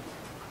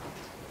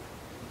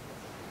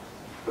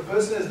 The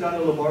person has done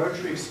a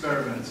laboratory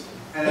experiment,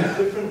 and at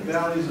different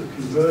values of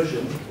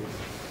conversion,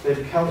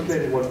 they've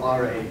calculated what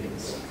RA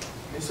is.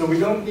 And so we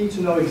don't need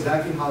to know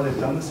exactly how they've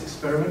done this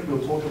experiment.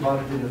 We'll talk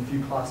about it in a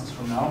few classes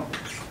from now.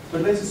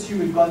 But let's assume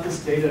we've got this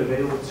data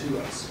available to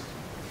us.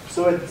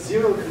 So at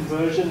 0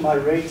 conversion, my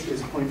rate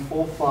is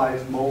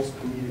 0.45 moles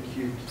per meter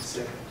cubed per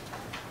second.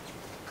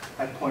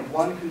 At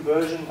 0.1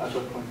 conversion, I've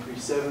got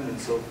 0.37 and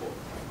so forth.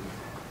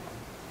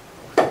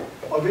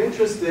 Of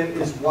interest then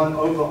is 1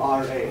 over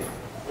RA,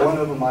 1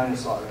 over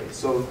minus RA.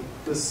 So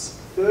this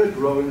third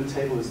row in the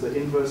table is the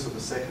inverse of the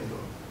second row.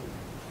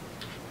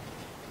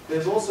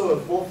 There's also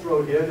a fourth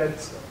row here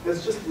that's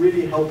just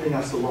really helping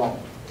us along.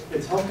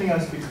 It's helping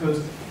us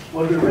because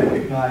what we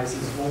recognize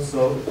is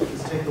also,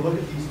 let's take a look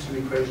at these two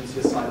equations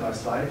here side by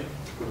side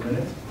for a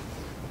minute.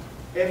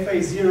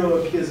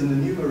 FA0 appears in the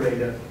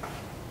numerator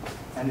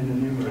and in the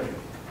numerator.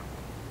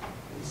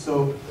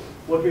 So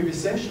what we've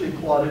essentially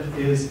plotted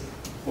is,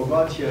 or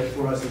got here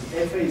for us is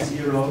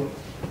FA0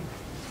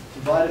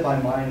 divided by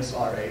minus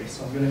RA.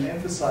 So I'm going to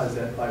emphasize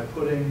that by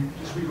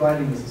just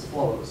rewriting this as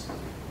follows.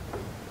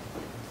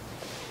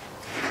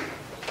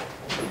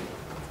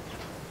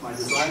 My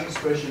design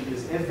expression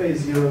is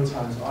FA0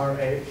 times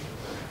RA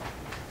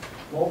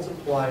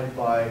multiplied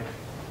by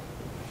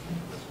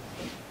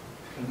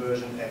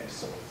conversion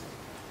X.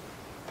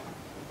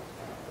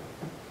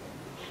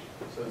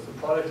 So it's the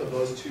product of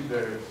those two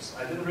variables.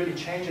 I didn't really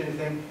change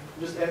anything,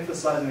 I'm just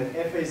emphasizing that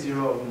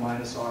FA0 over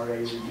minus RA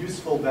is a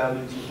useful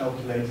value to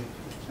calculate,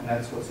 and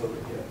that's what's over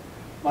here.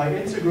 My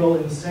integral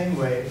in the same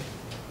way,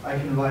 I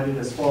can write it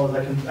as follows.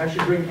 I can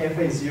actually bring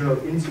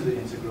FA0 into the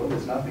integral.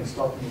 There's nothing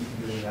stopping me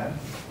from doing that.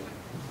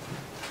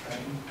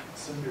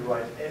 Simply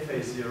write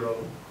FA0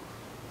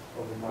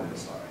 over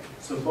minus RA.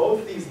 So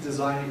both these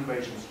design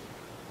equations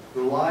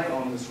rely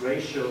on this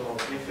ratio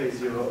of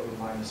FA0 over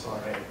minus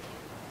RA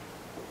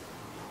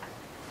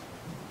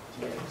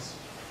dx.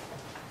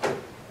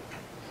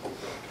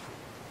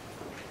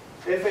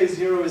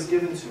 FA0 is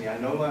given to me. I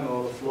know my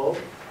molar flow.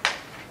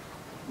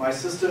 My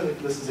system,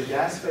 this is a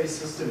gas-phase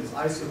system. It's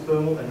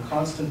isothermal and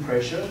constant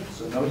pressure,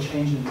 so no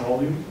change in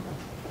volume.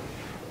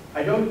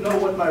 I don't know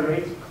what my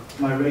rate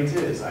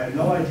is. I have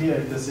no idea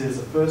if this is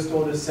a first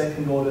order,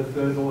 second order,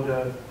 third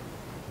order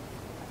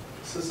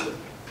system.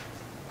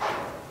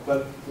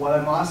 But what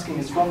I'm asking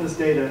is from this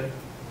data,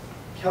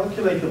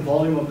 calculate the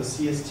volume of the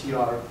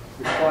CSTR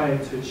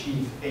required to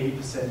achieve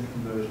 80%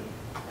 conversion.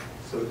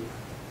 So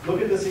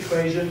look at this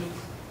equation,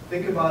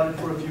 think about it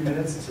for a few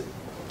minutes,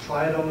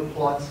 try it on the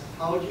plot.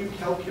 How do you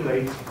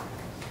calculate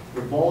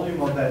the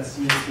volume of that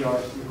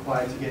CSTR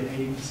required to get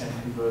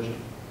 80% conversion?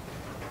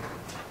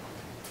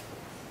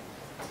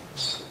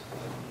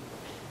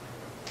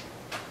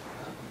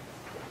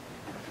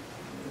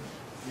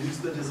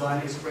 are the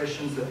design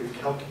expressions that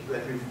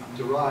we've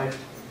derived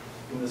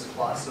in this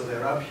class. So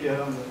they're up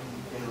here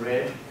in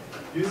red.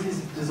 Use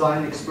these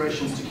design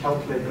expressions to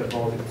calculate that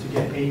volume to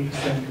get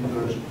 80%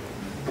 conversion.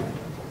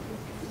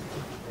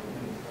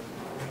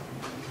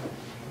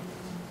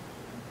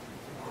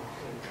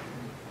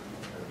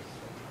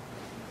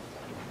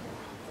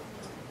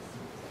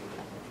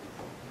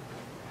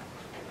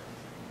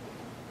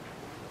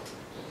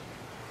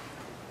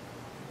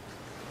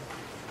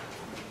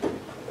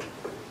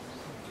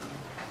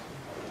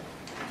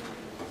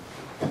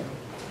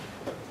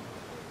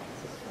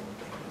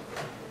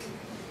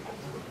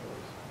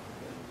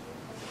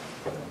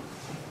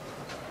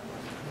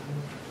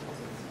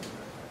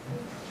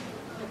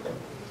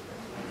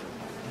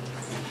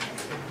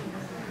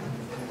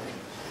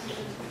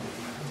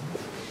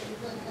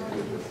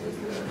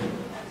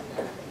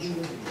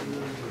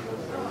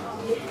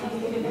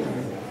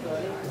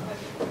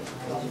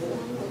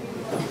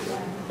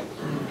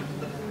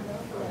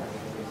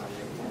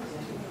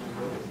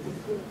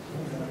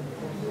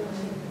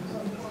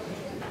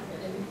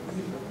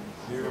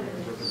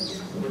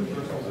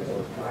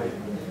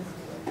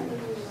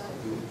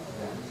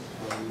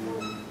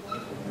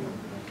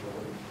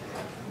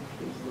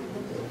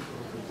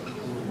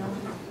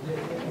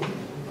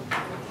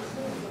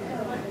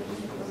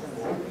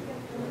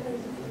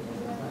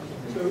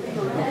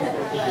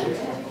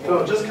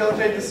 So just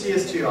calculate the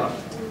CSTR.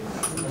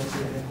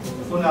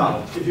 For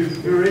now, if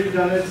you've already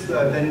done it,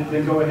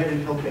 then go ahead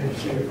and calculate the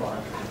CSTR.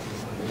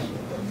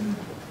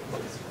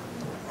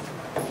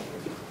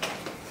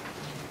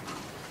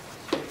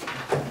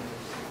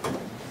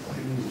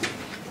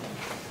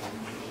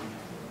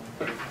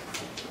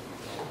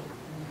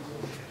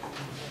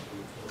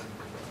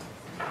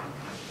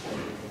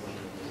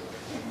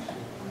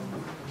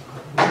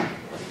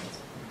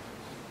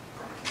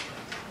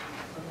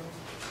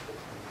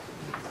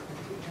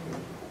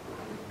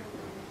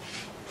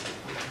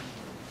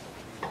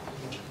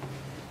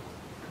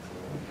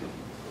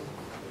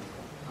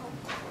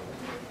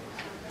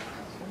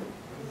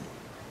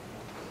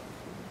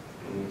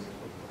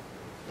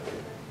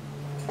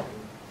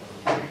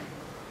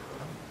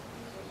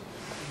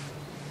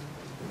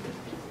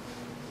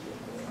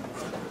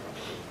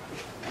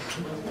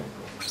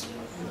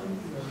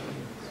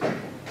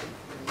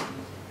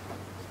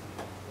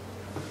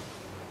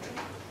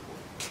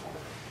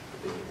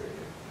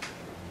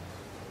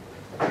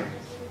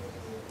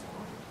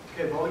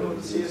 Okay, volume of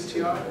the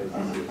CSTR,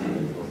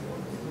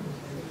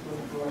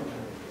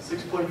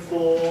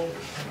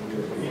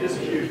 6.4 meters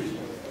cubed.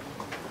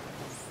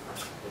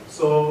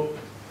 So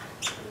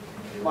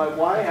my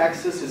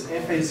y-axis is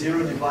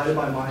FA0 divided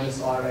by minus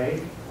RA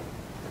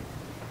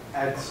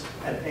at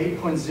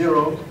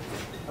 8.0,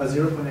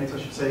 0.8 I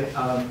should say.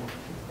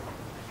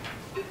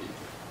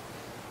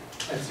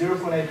 At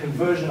 0.8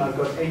 conversion, I've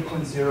got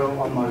 8.0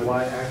 on my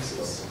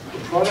y-axis. The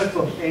product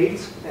of 8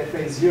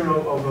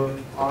 FA0 over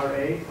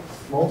RA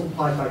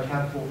multiplied by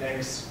capital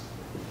X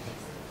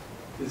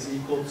is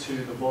equal to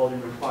the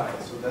volume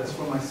required. So that's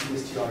from my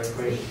CSTR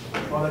equation. The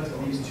product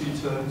of these two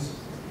terms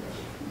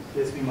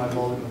gives me my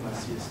volume of my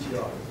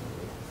CSTR.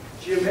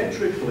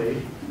 Geometrically,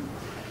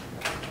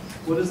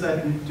 what is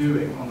that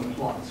doing on the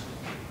plot?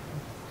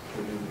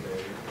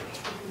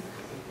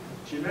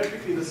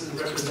 Geometrically, this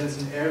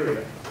represents an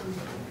area.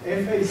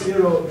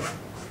 FA0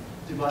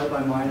 divided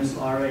by minus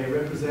RA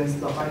represents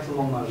the height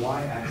along my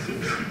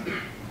y-axis.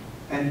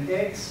 And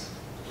X,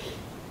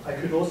 I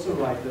could also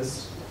write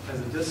this as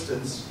a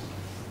distance.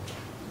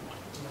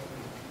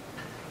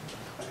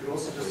 I could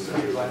also just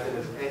simply write it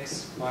as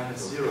X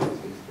minus 0.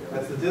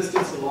 That's the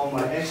distance along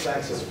my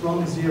x-axis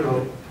from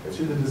 0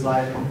 to the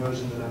desired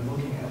conversion that I'm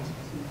looking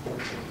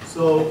at.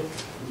 So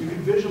you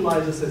can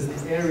visualize this as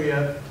the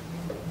area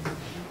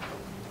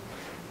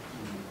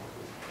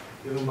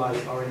given by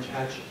the orange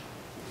hatchet.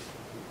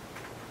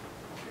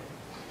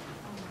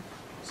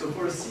 So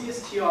for a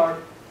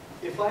CSTR,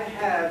 if I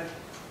have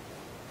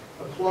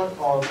a plot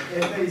of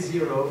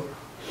FA0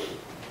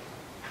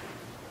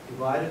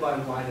 divided by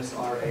minus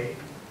RA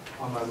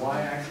on my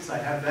y-axis, I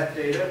have that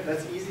data.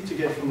 That's easy to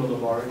get from a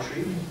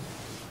laboratory.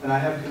 And I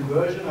have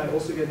conversion. I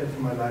also get that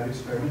from my lab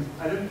experiment.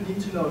 I don't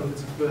need to know if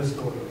it's a first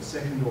order, or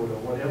second order,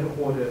 whatever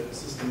order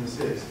system this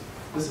is.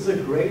 This is a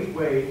great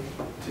way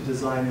to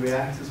design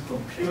reactors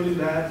from purely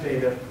lab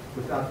data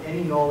without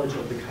any knowledge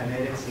of the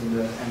kinetics and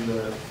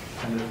the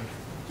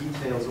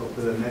details of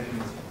the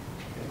mechanism.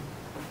 Okay.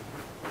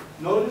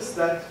 Notice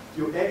that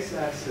your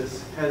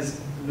x-axis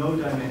has no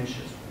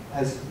dimension.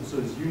 So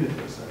it's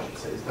unitless, I should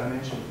say. It's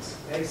dimensionless.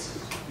 X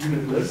is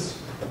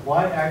unitless.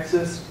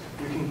 Y-axis,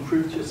 you can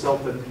prove to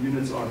yourself that the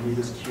units are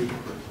meters cubed.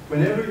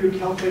 Whenever you're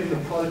calculating the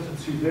product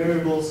of two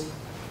variables,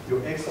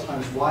 your x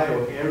times y,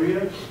 or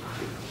area,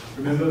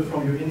 remember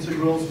from your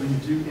integrals, when you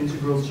do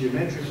integrals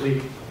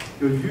geometrically,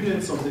 your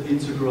units of the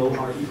integral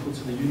are equal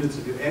to the units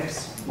of your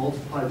x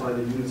multiplied by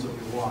the units of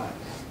your y.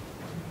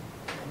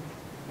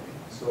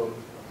 So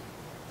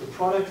the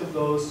product of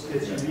those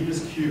gets you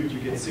meters cubed, you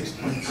get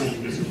 6.4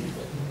 meters cubed.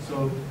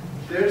 So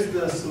there's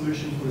the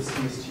solution for the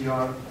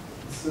CSTR.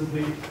 It's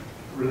simply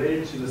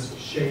related to this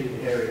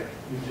shaded area.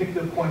 You pick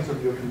the point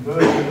of your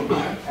conversion,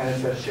 and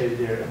it's that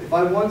shaded area. If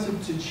I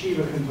wanted to achieve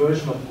a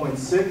conversion of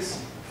 0.6,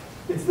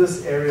 it's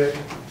this area.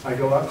 I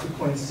go up to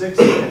 0.6,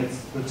 and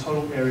it's the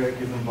total area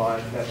given by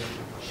that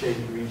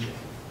shaded region.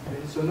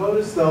 Okay? So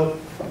notice, though,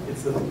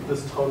 it's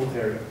this total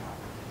area.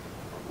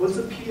 What's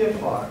the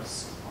PFR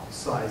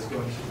size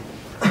going to be?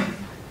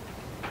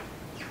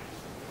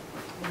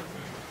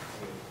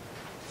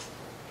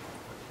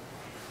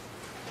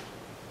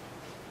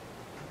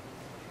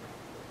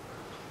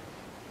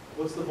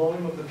 What's the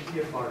volume of the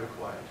PFR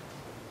required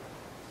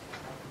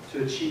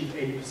to achieve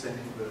 80%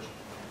 conversion?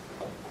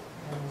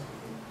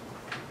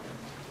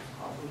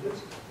 Half of it?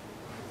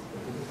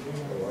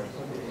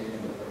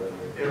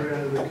 Area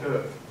under the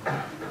curve.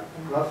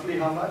 Roughly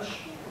how much?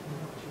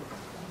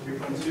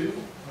 3.2?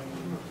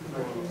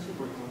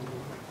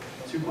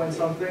 2 point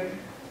something?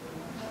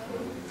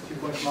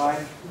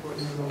 2.9?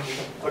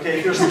 Okay,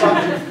 if you're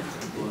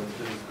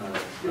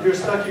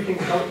stuck, you can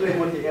calculate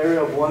what the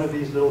area of one of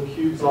these little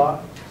cubes are.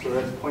 So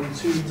that's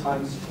 0.2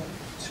 times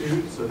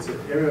 2. So it's the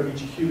area of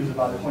each cube is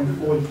about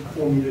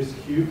 0.4 meters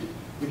cubed.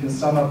 We can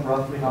sum up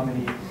roughly how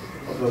many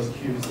of those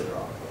cubes there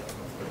are.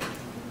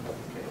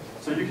 Okay.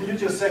 So you can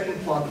use your second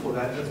plot for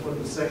that. That's what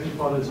the second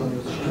plot is on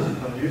your sheet in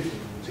front of you.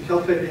 To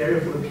calculate the area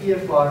for the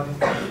PFR,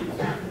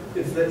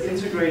 it's the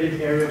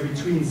integrated area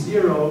between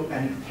 0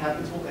 and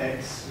capital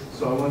X.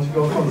 So I want to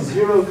go from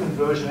 0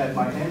 conversion at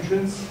my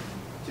entrance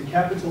to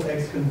capital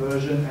X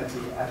conversion at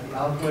the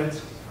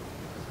outlet.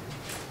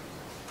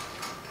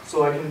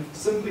 So I can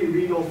simply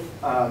read off,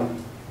 I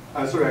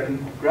can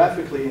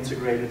graphically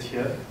integrate it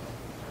here.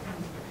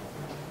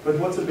 But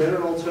what's a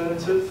better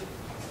alternative?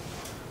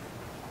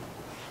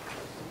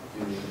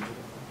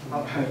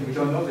 We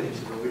don't know the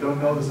integral. We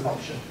don't know this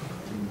option.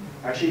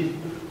 Actually,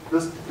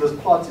 this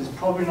plot is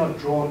probably not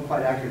drawn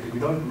quite accurately. We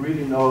don't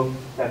really know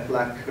that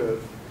black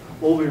curve.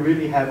 All we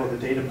really have are the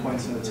data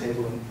points in the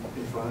table in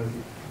front of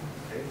you.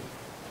 Okay?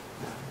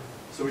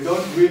 So we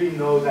don't really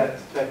know that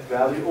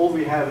value. All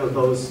we have are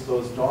those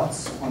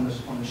dots on the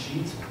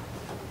sheet.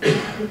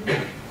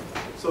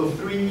 So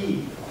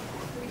 3E.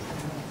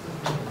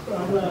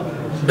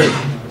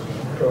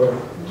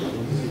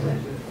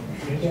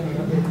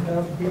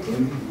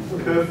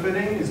 Curve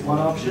fitting is one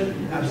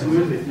option.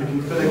 Absolutely. You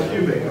can fit a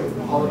cubic, a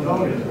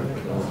polynomial.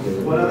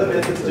 What other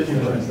methods did you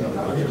learn?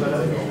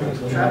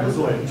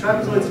 Trapezoid.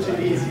 Trapezoid's too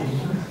easy.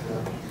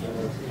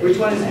 Which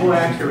one is more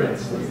accurate?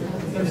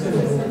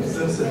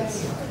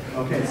 Simpsons.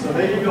 Okay, so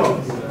there you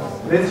go.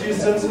 Let's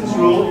use Simpson's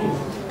rule.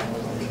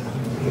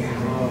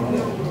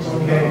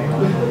 Okay.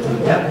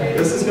 Yeah,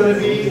 this is going to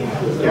be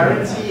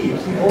guaranteed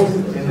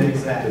in the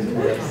exam.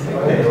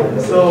 Okay,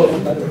 so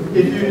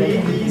if you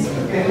need these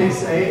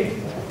Appendix A,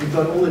 we've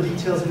got all the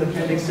details in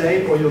Appendix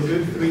A, or your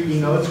good 3E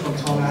notes from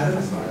Tom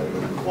Adams,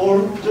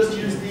 or just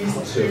use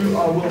these two,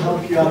 will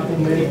help you out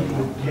in many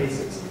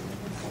cases.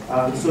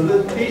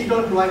 Please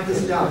don't write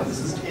this down. This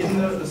is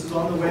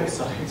on the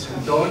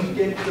website. Don't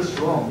get this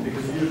wrong,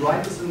 because if you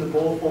write this in the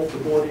board, off the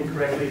board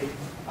incorrectly,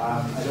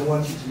 I don't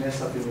want you to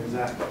mess up your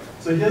exam.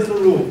 So here's the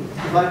rule.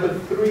 If I've got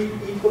 3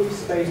 equally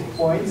spaced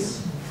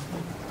points,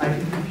 I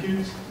can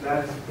compute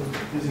that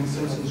using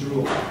Simpson's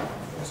rule.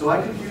 So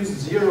I could use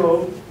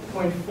 0,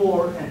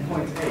 0.4, and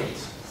 0.8,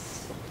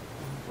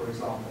 for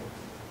example.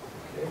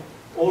 Okay.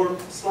 Or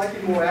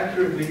slightly more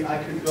accurately,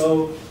 I could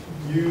go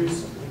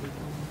use,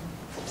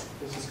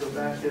 let's just go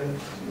back here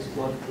to this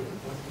plot.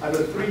 I've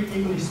got 3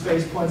 equally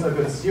spaced points. I've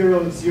got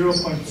 0,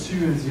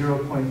 0.2, and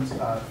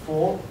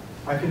 0.4.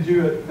 I can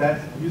use that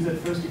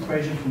first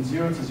equation from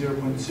 0 to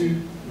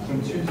 0.2,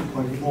 from 2 to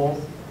 0.4.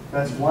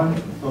 That's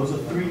 1. Those are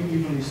 3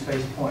 evenly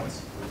spaced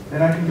points.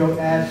 Then I can go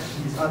add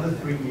these other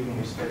 3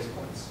 evenly spaced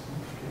points.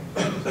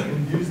 Okay. So I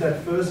can use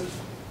that first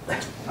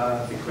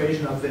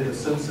equation up there, the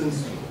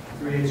Simpson's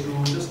 3/8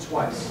 rule, just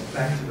twice,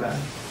 back to back.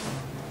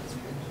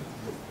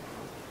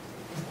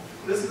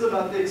 This is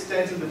about the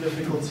extent of the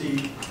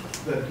difficulty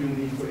that you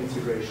need for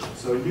integration.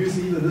 So use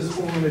either this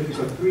formula if you've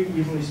got 3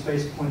 evenly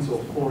spaced points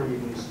or 4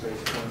 evenly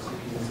spaced points if you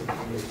use the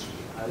 3/8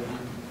 rule.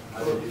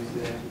 I would use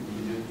it.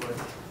 You do it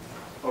twice.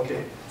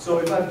 Okay, so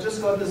if I've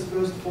just got this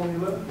first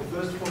formula, the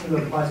first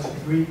formula applies to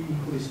 3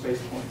 equally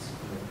spaced points.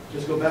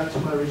 Just go back to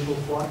my original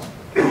plot.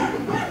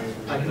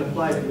 I can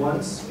apply it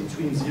once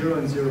between 0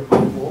 and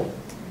 0.4.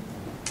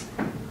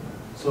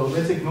 So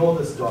let's ignore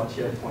this dot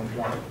here at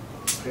 0.1.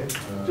 Okay?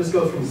 Just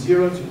go from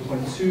 0 to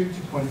 0.2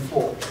 to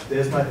 0.4.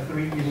 There's my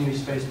 3 evenly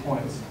spaced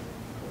points.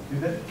 Do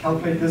that.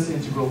 Calculate this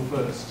integral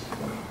first.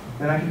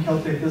 Then I can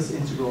calculate this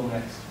integral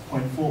next.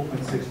 0.4,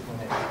 0.6,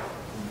 0.8.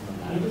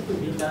 Can you just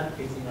repeat that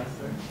facing us,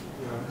 sir?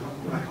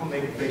 I can't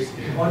make it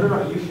facing you. Oh,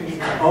 no, you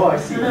facing us. Oh, I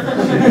see.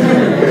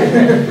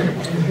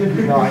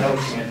 No, I know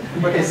what you mean.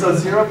 Okay, so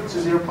 0 to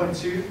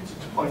 0.2 to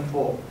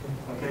 0.4.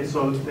 Okay,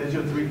 so there's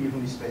your 3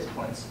 evenly spaced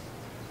points.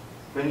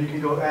 Then you can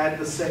go add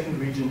the second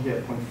region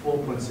here, 0.4,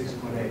 0.6,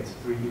 0.8,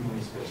 3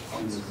 evenly spaced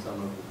points.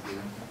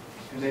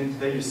 And then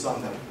there you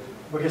sum them.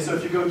 Okay, so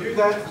if you go do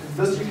that,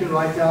 this you can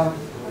write down.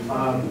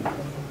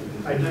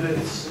 I did it.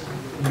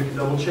 You can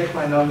double check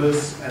my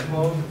numbers at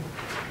home.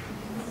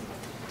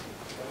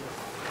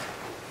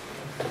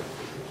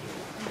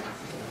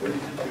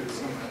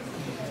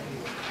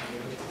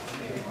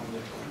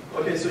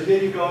 Okay, so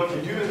here you go.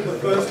 If you do the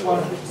first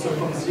one, so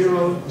from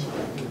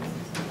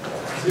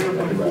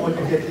 0.4,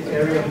 you get the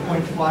area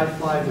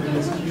 0.55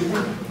 meters cubed.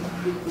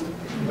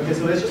 Okay,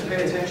 so let's just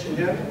pay attention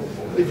here.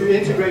 If you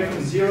integrate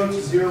from 0 to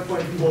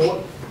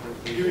 0.4,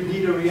 you would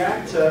need a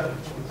reactor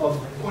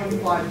of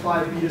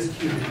 0.55 meters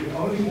cubed. If you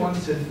only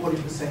wanted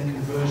 40%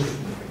 conversion.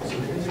 So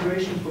the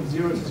integration from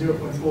 0 to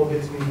 0.4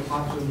 gets me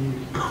half a meter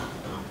cubed.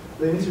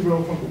 The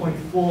integral from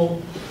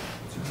 0.4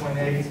 to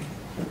 0.8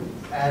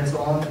 adds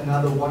on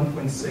another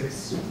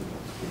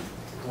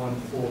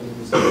 1.614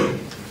 meters cubed.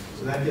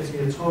 So that gets me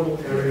a total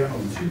area of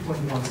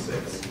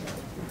 2.16.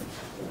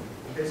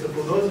 Okay, so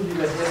for those of you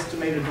that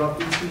estimated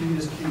roughly 2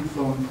 meters cubed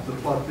from the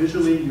plot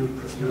visually,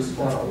 you're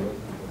spot on.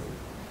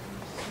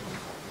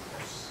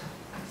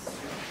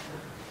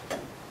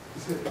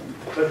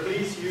 But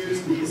please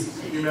use these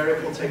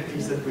numerical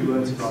techniques that we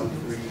learned about in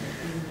 3.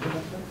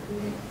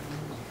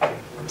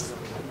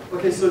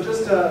 Okay, so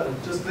just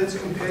let's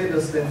compare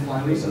this then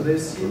finally. So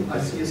there's my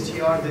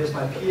CSTR, there's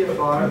my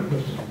PFR.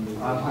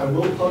 I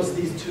will post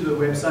these to the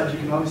website. You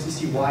can obviously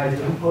see why I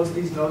didn't post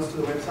these notes to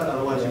the website,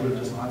 otherwise you would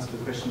have just answered the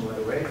question right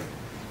away.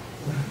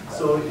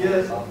 So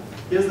here's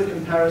the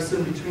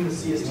comparison between the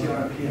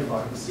CSTR and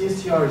PFR. The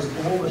CSTR is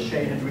all the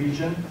shaded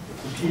region,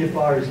 the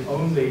PFR is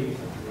only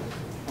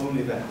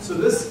that. So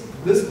this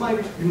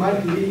might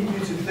lead you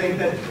to think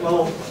that,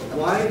 well,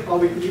 why are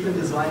we even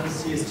designing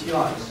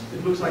CSTRs?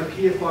 It looks like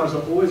PFRs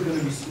are always going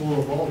to be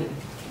smaller volume.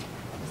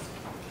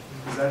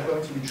 Is that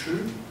going to be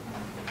true?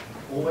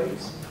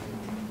 Always?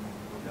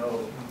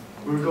 No.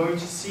 We're going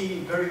to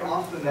see very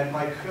often that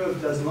my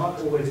curve does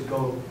not always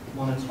go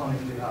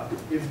monotonically up.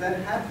 If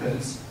that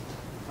happens,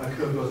 my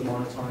curve goes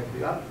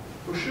monotonically up,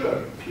 for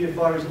sure,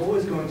 PFR is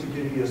always going to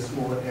give me a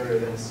smaller area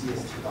than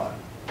CSTR.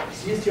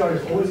 CSTR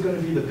is always going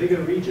to be the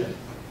bigger region.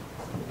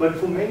 But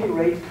for many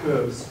rate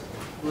curves,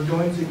 we're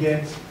going to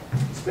get,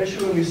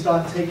 especially when we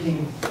start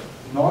taking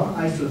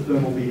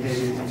non-isothermal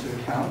behaviors into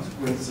account,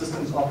 when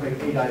systems operate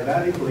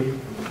adiabatically,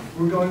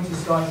 we're going to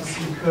start to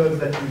see curves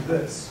that do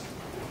this.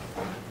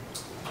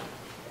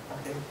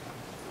 Okay.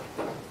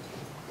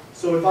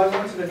 So if I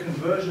wanted a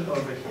conversion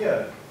over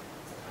here,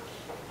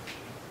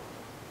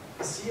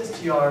 the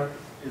CSTR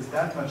is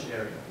that much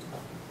area.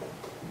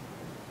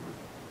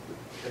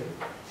 Okay.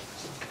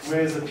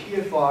 Whereas the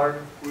PFR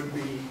would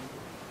be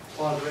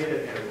far greater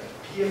area.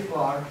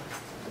 PFR,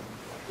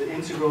 the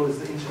integral is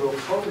the integral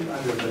totally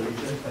under the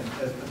region, and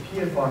the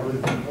PFR would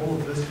have been all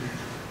of this region.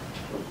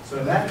 So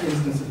in that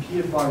instance, the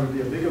PFR would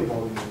be a bigger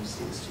volume than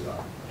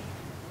CSTR.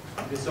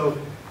 Okay, so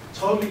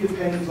totally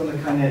dependent on the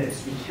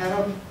kinetics. We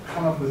cannot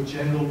come up with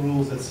general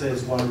rules that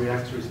says one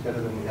reactor is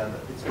better than the other.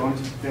 It's going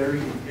to vary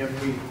in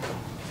every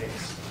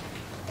case.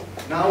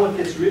 Now what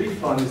gets really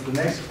fun is the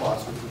next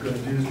class. What we're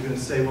going to do is we're going to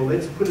say, well,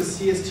 let's put a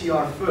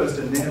CSTR first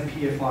and then a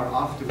PFR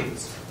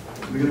afterwards.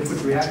 We're going to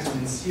put reactors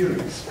in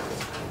series.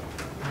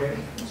 Okay?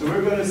 So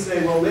we're going to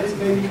say, well, let's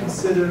maybe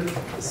consider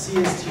a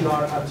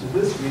CSTR up to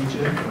this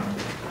region,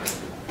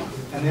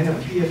 and then a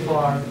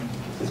PFR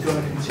is going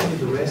to continue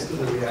the rest of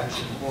the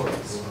reaction for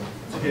us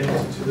to get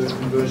to the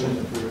conversion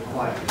that we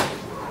require.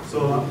 So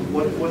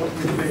what did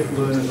we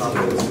learn about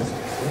this?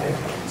 Okay.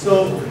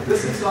 So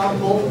this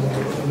example,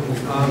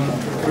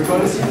 we're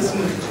going to see this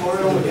in the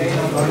tutorial again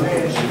on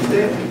Monday and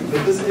Tuesday,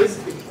 but this is